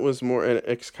think that was more, and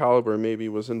Excalibur maybe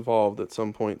was involved at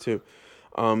some point too.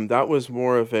 That was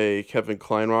more of a Kevin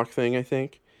Kleinrock thing, I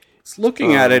think.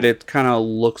 Looking at it, it kind of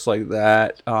looks like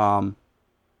that.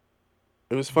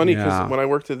 It was funny because when I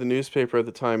worked at the newspaper at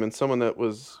the time, and someone that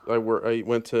I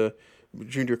went to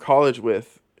junior college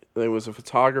with, there was a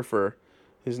photographer.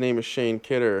 His name is Shane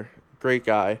Kidder, great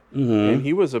guy, and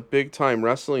he was a big time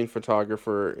wrestling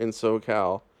photographer in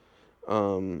SoCal.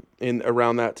 In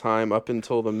around that time, up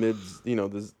until the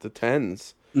the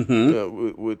tens,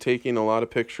 taking a lot of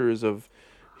pictures of.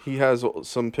 He has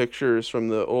some pictures from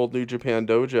the old New Japan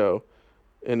Dojo,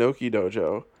 Inoki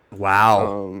Dojo.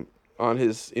 Wow. On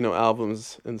his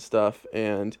albums and stuff,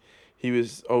 and he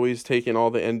was always taking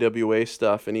all the NWA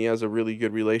stuff, and he has a really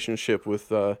good relationship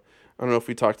with I don't know if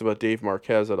we talked about Dave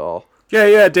Marquez at all.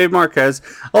 Yeah, Dave Marquez.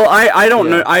 Oh, I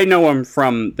don't know. I know him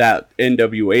from that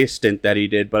NWA stint that he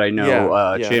did, but I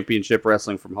know Championship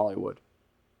Wrestling from Hollywood.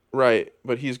 Right,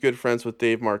 but he's good friends with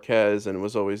Dave Marquez and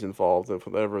was always involved with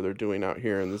whatever they're doing out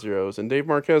here in the Zeros. And Dave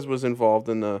Marquez was involved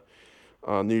in the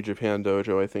New Japan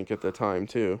Dojo, I think, at the time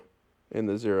too, in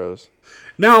the Zeros.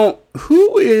 Now,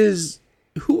 who is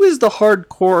the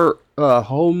hardcore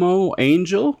homo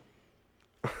Angel?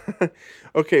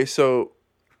 Okay, so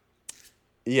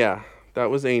yeah, that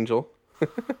was Angel.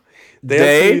 They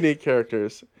had some unique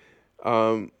characters.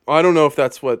 I don't know if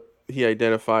that's what he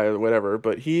identified or whatever,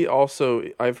 but he also,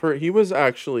 I've heard, he was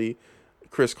actually,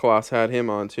 Chris Kloss had him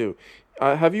on too.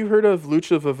 Have you heard of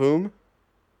Lucha Vavoom?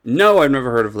 No, I've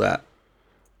never heard of that.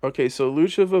 Okay, so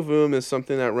Lucha Vavoom is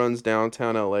something that runs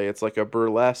downtown LA. It's like a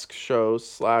burlesque show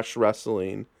 /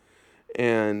 wrestling.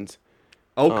 And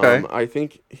I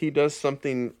think he does some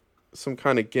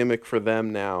kind of gimmick for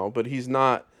them now, but he's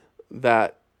not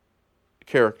that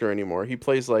character anymore. He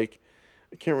plays like,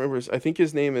 I can't remember. I think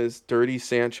his name is Dirty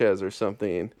Sanchez or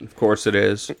something. Of course it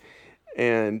is.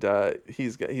 And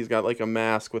he's got like a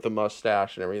mask with a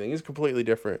mustache and everything. He's completely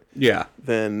different. Yeah.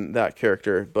 Than that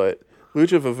character. But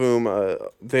Lucha Vavoom,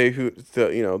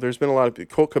 there's been a lot of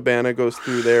Colt Cabana goes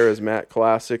through there as Matt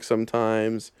Classic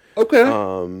sometimes. Okay.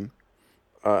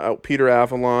 Peter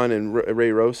Avalon and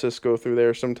Ray Rosas go through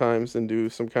there sometimes and do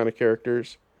some kind of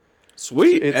characters.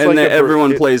 Sweet. It's and like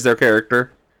everyone plays their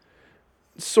character.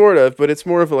 Sort of, but it's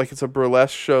more of it's a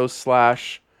burlesque show /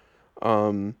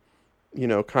 kind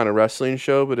of wrestling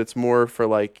show, but it's more for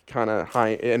like kind of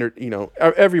high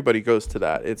everybody goes to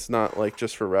that. It's not like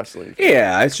just for wrestling.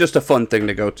 Yeah, it's just a fun thing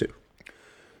to go to.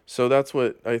 So that's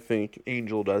what I think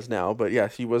Angel does now. But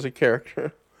yes, he was a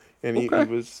character, and he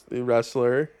was a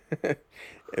wrestler,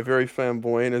 very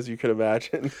flamboyant as you could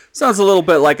imagine. Sounds a little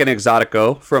bit like an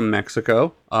Exotico from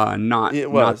Mexico. Not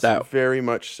that very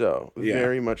much so. Yeah.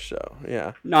 Very much so.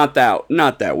 Yeah. Not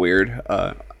that weird.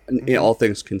 All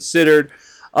things considered.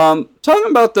 Talking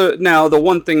about the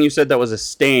one thing you said that was a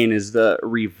stain is the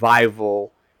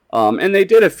revival. And they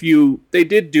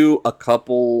did do a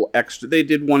couple extra. They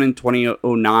did one in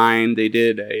 2009. They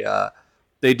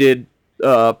did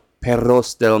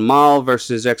Perros del Mal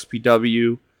versus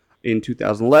XPW in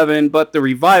 2011, but the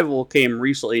revival came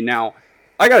recently. Now,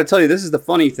 I got to tell you, this is the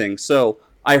funny thing. So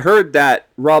I heard that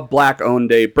Rob Black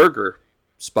owned a burger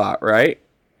spot, right?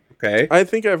 Okay. I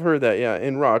think I've heard that, yeah,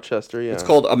 in Rochester, yeah. It's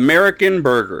called American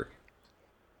Burger.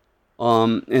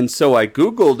 And so I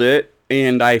Googled it,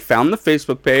 and I found the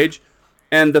Facebook page,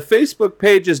 and the Facebook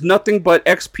page is nothing but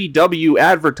XPW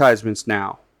advertisements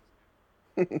now.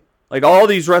 Like all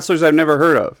these wrestlers I've never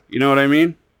heard of. You know what I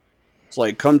mean? It's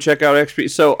like, come check out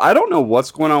XP. So I don't know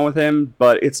what's going on with him,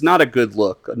 but it's not a good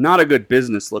look. Not a good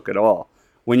business look at all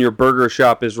when your burger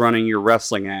shop is running your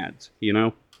wrestling ads, you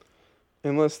know?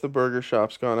 Unless the burger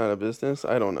shop's gone out of business,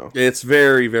 I don't know. It's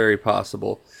very, very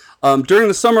possible. During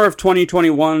the summer of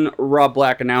 2021, Rob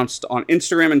Black announced on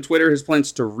Instagram and Twitter his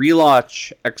plans to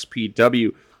relaunch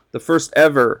XPW, the first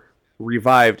ever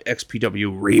revived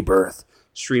XPW Rebirth,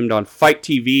 streamed on Fight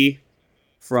TV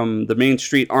from the Main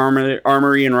Street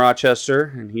Armory in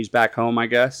Rochester, and he's back home, I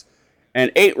guess.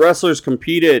 And 8 wrestlers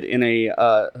competed in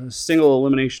a single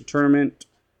elimination tournament,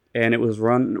 and it was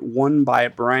won by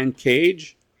Brian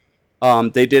Cage.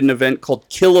 They did an event called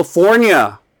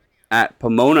California at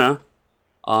Pomona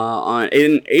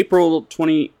in April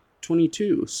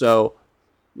 2022. So,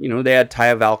 you know, they had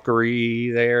Taya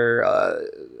Valkyrie there.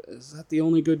 Is that the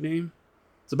only good name?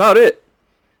 It's about it.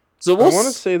 So I want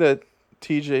to say that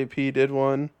TJP did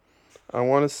one. I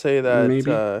want to say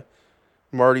that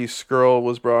Marty Skrull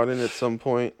was brought in at some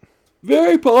point.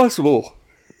 Very possible.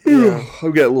 Yeah.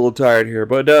 I'm getting a little tired here.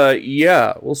 But,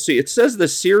 yeah, we'll see. It says the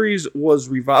series was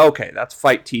revived. Okay, that's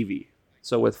Fight TV.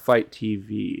 So with Fight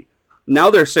TV.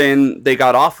 Now they're saying they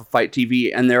got off of Fight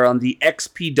TV and they're on the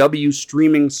XPW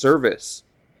streaming service.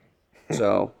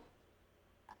 So,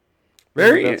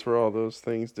 that's where all those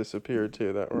things disappeared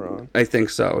too that were on. I think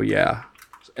so, yeah.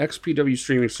 XPW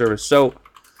streaming service. So,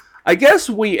 I guess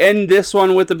we end this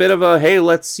one with a bit of a, hey,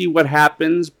 let's see what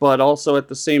happens, but also at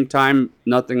the same time,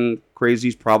 nothing crazy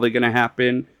is probably going to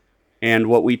happen. And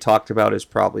what we talked about is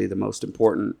probably the most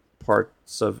important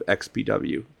parts of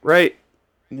XPW, right?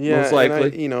 Yeah, most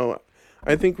likely. And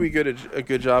I think we did a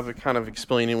good job of kind of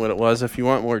explaining what it was. If you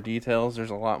want more details, there's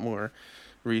a lot more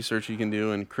research you can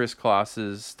do. And Chris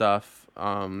Kloss's stuff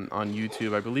on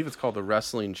YouTube, I believe it's called the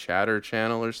Wrestling Chatter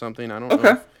channel or something. I don't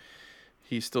know if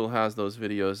he still has those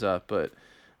videos up, but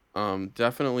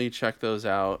definitely check those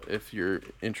out if you're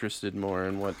interested more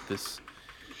in what this...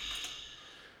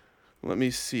 Let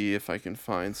me see if I can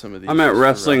find some of these. I'm at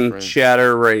Wrestling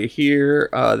Chatter right here.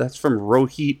 That's from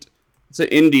Rohit. It's an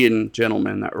Indian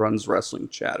gentleman that runs Wrestling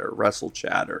Chatter. Wrestle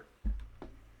Chatter.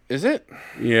 Is it?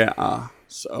 Yeah.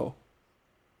 So.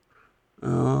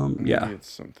 Maybe yeah. It's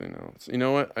something else. You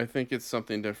know what? I think it's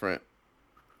something different.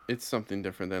 It's something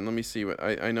different then. Let me see what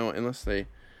I know. Unless they,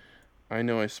 I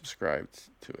know I subscribed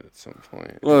to it at some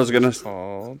point. Well, I was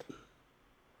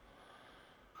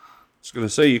gonna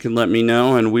say you can let me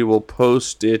know, and we will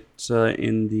post it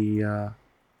in the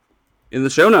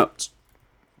show notes.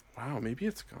 Wow, maybe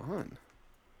it's gone.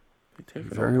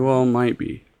 Very well might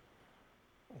be.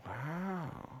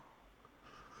 Wow.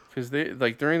 Because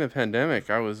during the pandemic,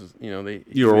 I was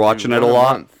You were watching it a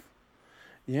lot. Month.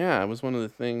 Yeah, it was one of the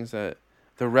things that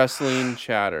the Wrestling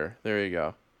Chatter. There you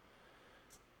go.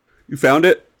 You found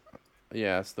it?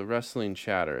 Yeah, it's the Wrestling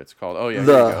Chatter. It's called. Oh yeah, here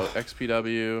you go.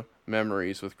 XPW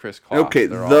Memories with Chris Kloss. Okay,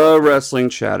 the Wrestling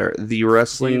Chatter. The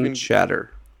Wrestling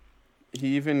Chatter.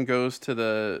 He even goes to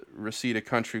the Reseda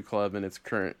Country Club in its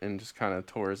current and just kind of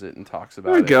tours it and talks about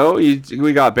it. There we go.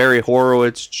 We got Barry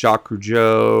Horowitz, Chakra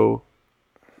Joe,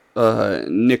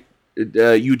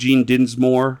 Eugene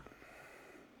Dinsmore.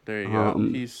 There you go.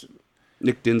 He's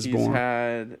Nick Dinsmore. He's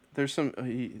had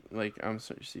I'm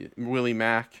sorry, see Willie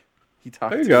Mack. He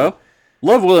talked. There you go.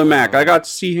 Love Willie Mack. I got to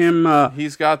see him.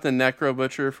 He's got the Necro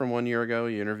Butcher from 1 year ago.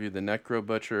 He interviewed the Necro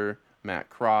Butcher, Matt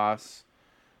Cross.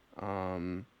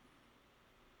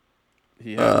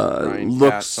 He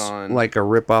looks like a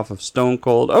ripoff of Stone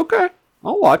Cold. Okay,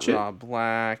 I'll watch it. Rob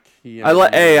Black. I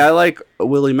like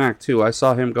Willie Mack too. I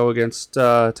saw him go against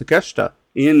Takeshita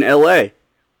in L.A.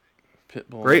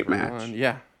 Pitbull. Great match.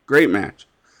 Yeah. Great match.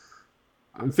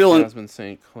 I'm feeling. Jasmine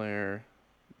St. Clair.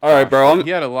 All right, bro.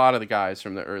 He had a lot of the guys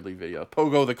from the early video.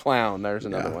 Pogo the Clown. There's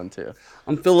another one too.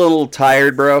 I'm feeling a little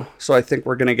tired, bro. So I think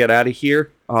we're gonna get out of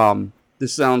here.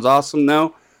 This sounds awesome,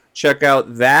 though. Check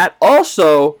out that.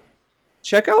 Also,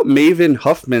 check out Maven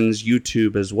Huffman's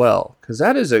YouTube as well, because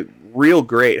that is a real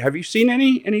great. Have you seen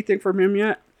anything from him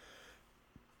yet?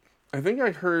 I think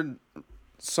I heard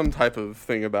some type of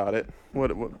thing about it.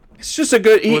 What it's just a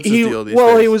good. What's his deal these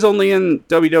days? He was only in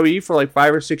WWE for like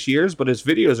 5 or 6 years, but his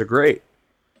videos are great.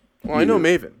 Well, I know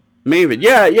Maven.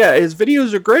 Yeah, his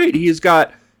videos are great. He's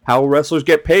got how wrestlers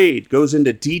get paid, goes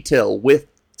into detail with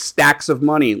stacks of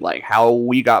money, like how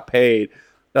we got paid.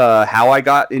 how I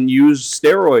got and used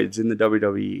steroids in the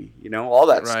WWE, all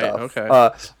that Right, stuff.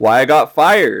 okay. Why I got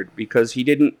fired because he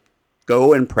didn't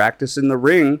go and practice in the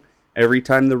ring every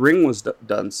time the ring was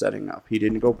done setting up. He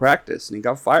didn't go practice, and he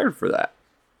got fired for that.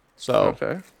 So,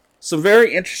 Okay. some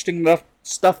very interesting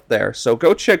stuff there. So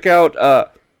go check out,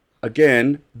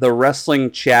 again, the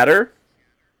Wrestling Chatter.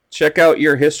 Check out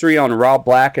your history on Raw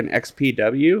Black and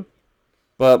XPW.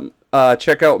 But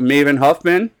check out Maven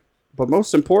Huffman. But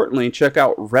most importantly, check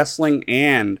out Wrestling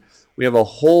And. We have a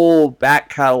whole back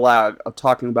catalog of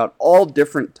talking about all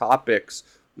different topics.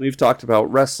 We've talked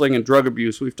about wrestling and drug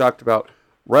abuse. We've talked about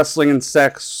wrestling and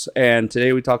sex. And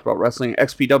today we talked about wrestling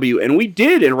XPW. And we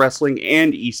did a Wrestling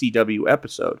and ECW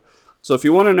episode. So if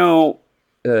you want to know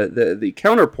the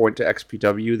counterpoint to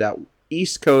XPW, that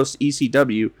East Coast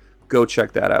ECW, go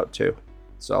check that out too.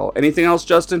 So anything else,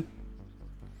 Justin?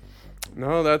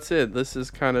 No, that's it. This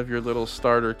is kind of your little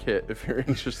starter kit if you're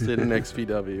interested in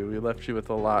XPW. We left you with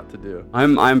a lot to do.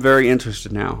 I'm very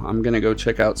interested now. I'm going to go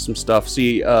check out some stuff,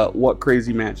 see what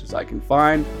crazy matches I can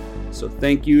find. So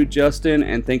thank you, Justin,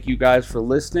 and thank you guys for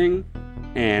listening.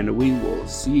 And we will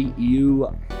see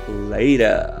you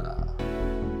later.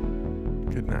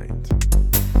 Good night.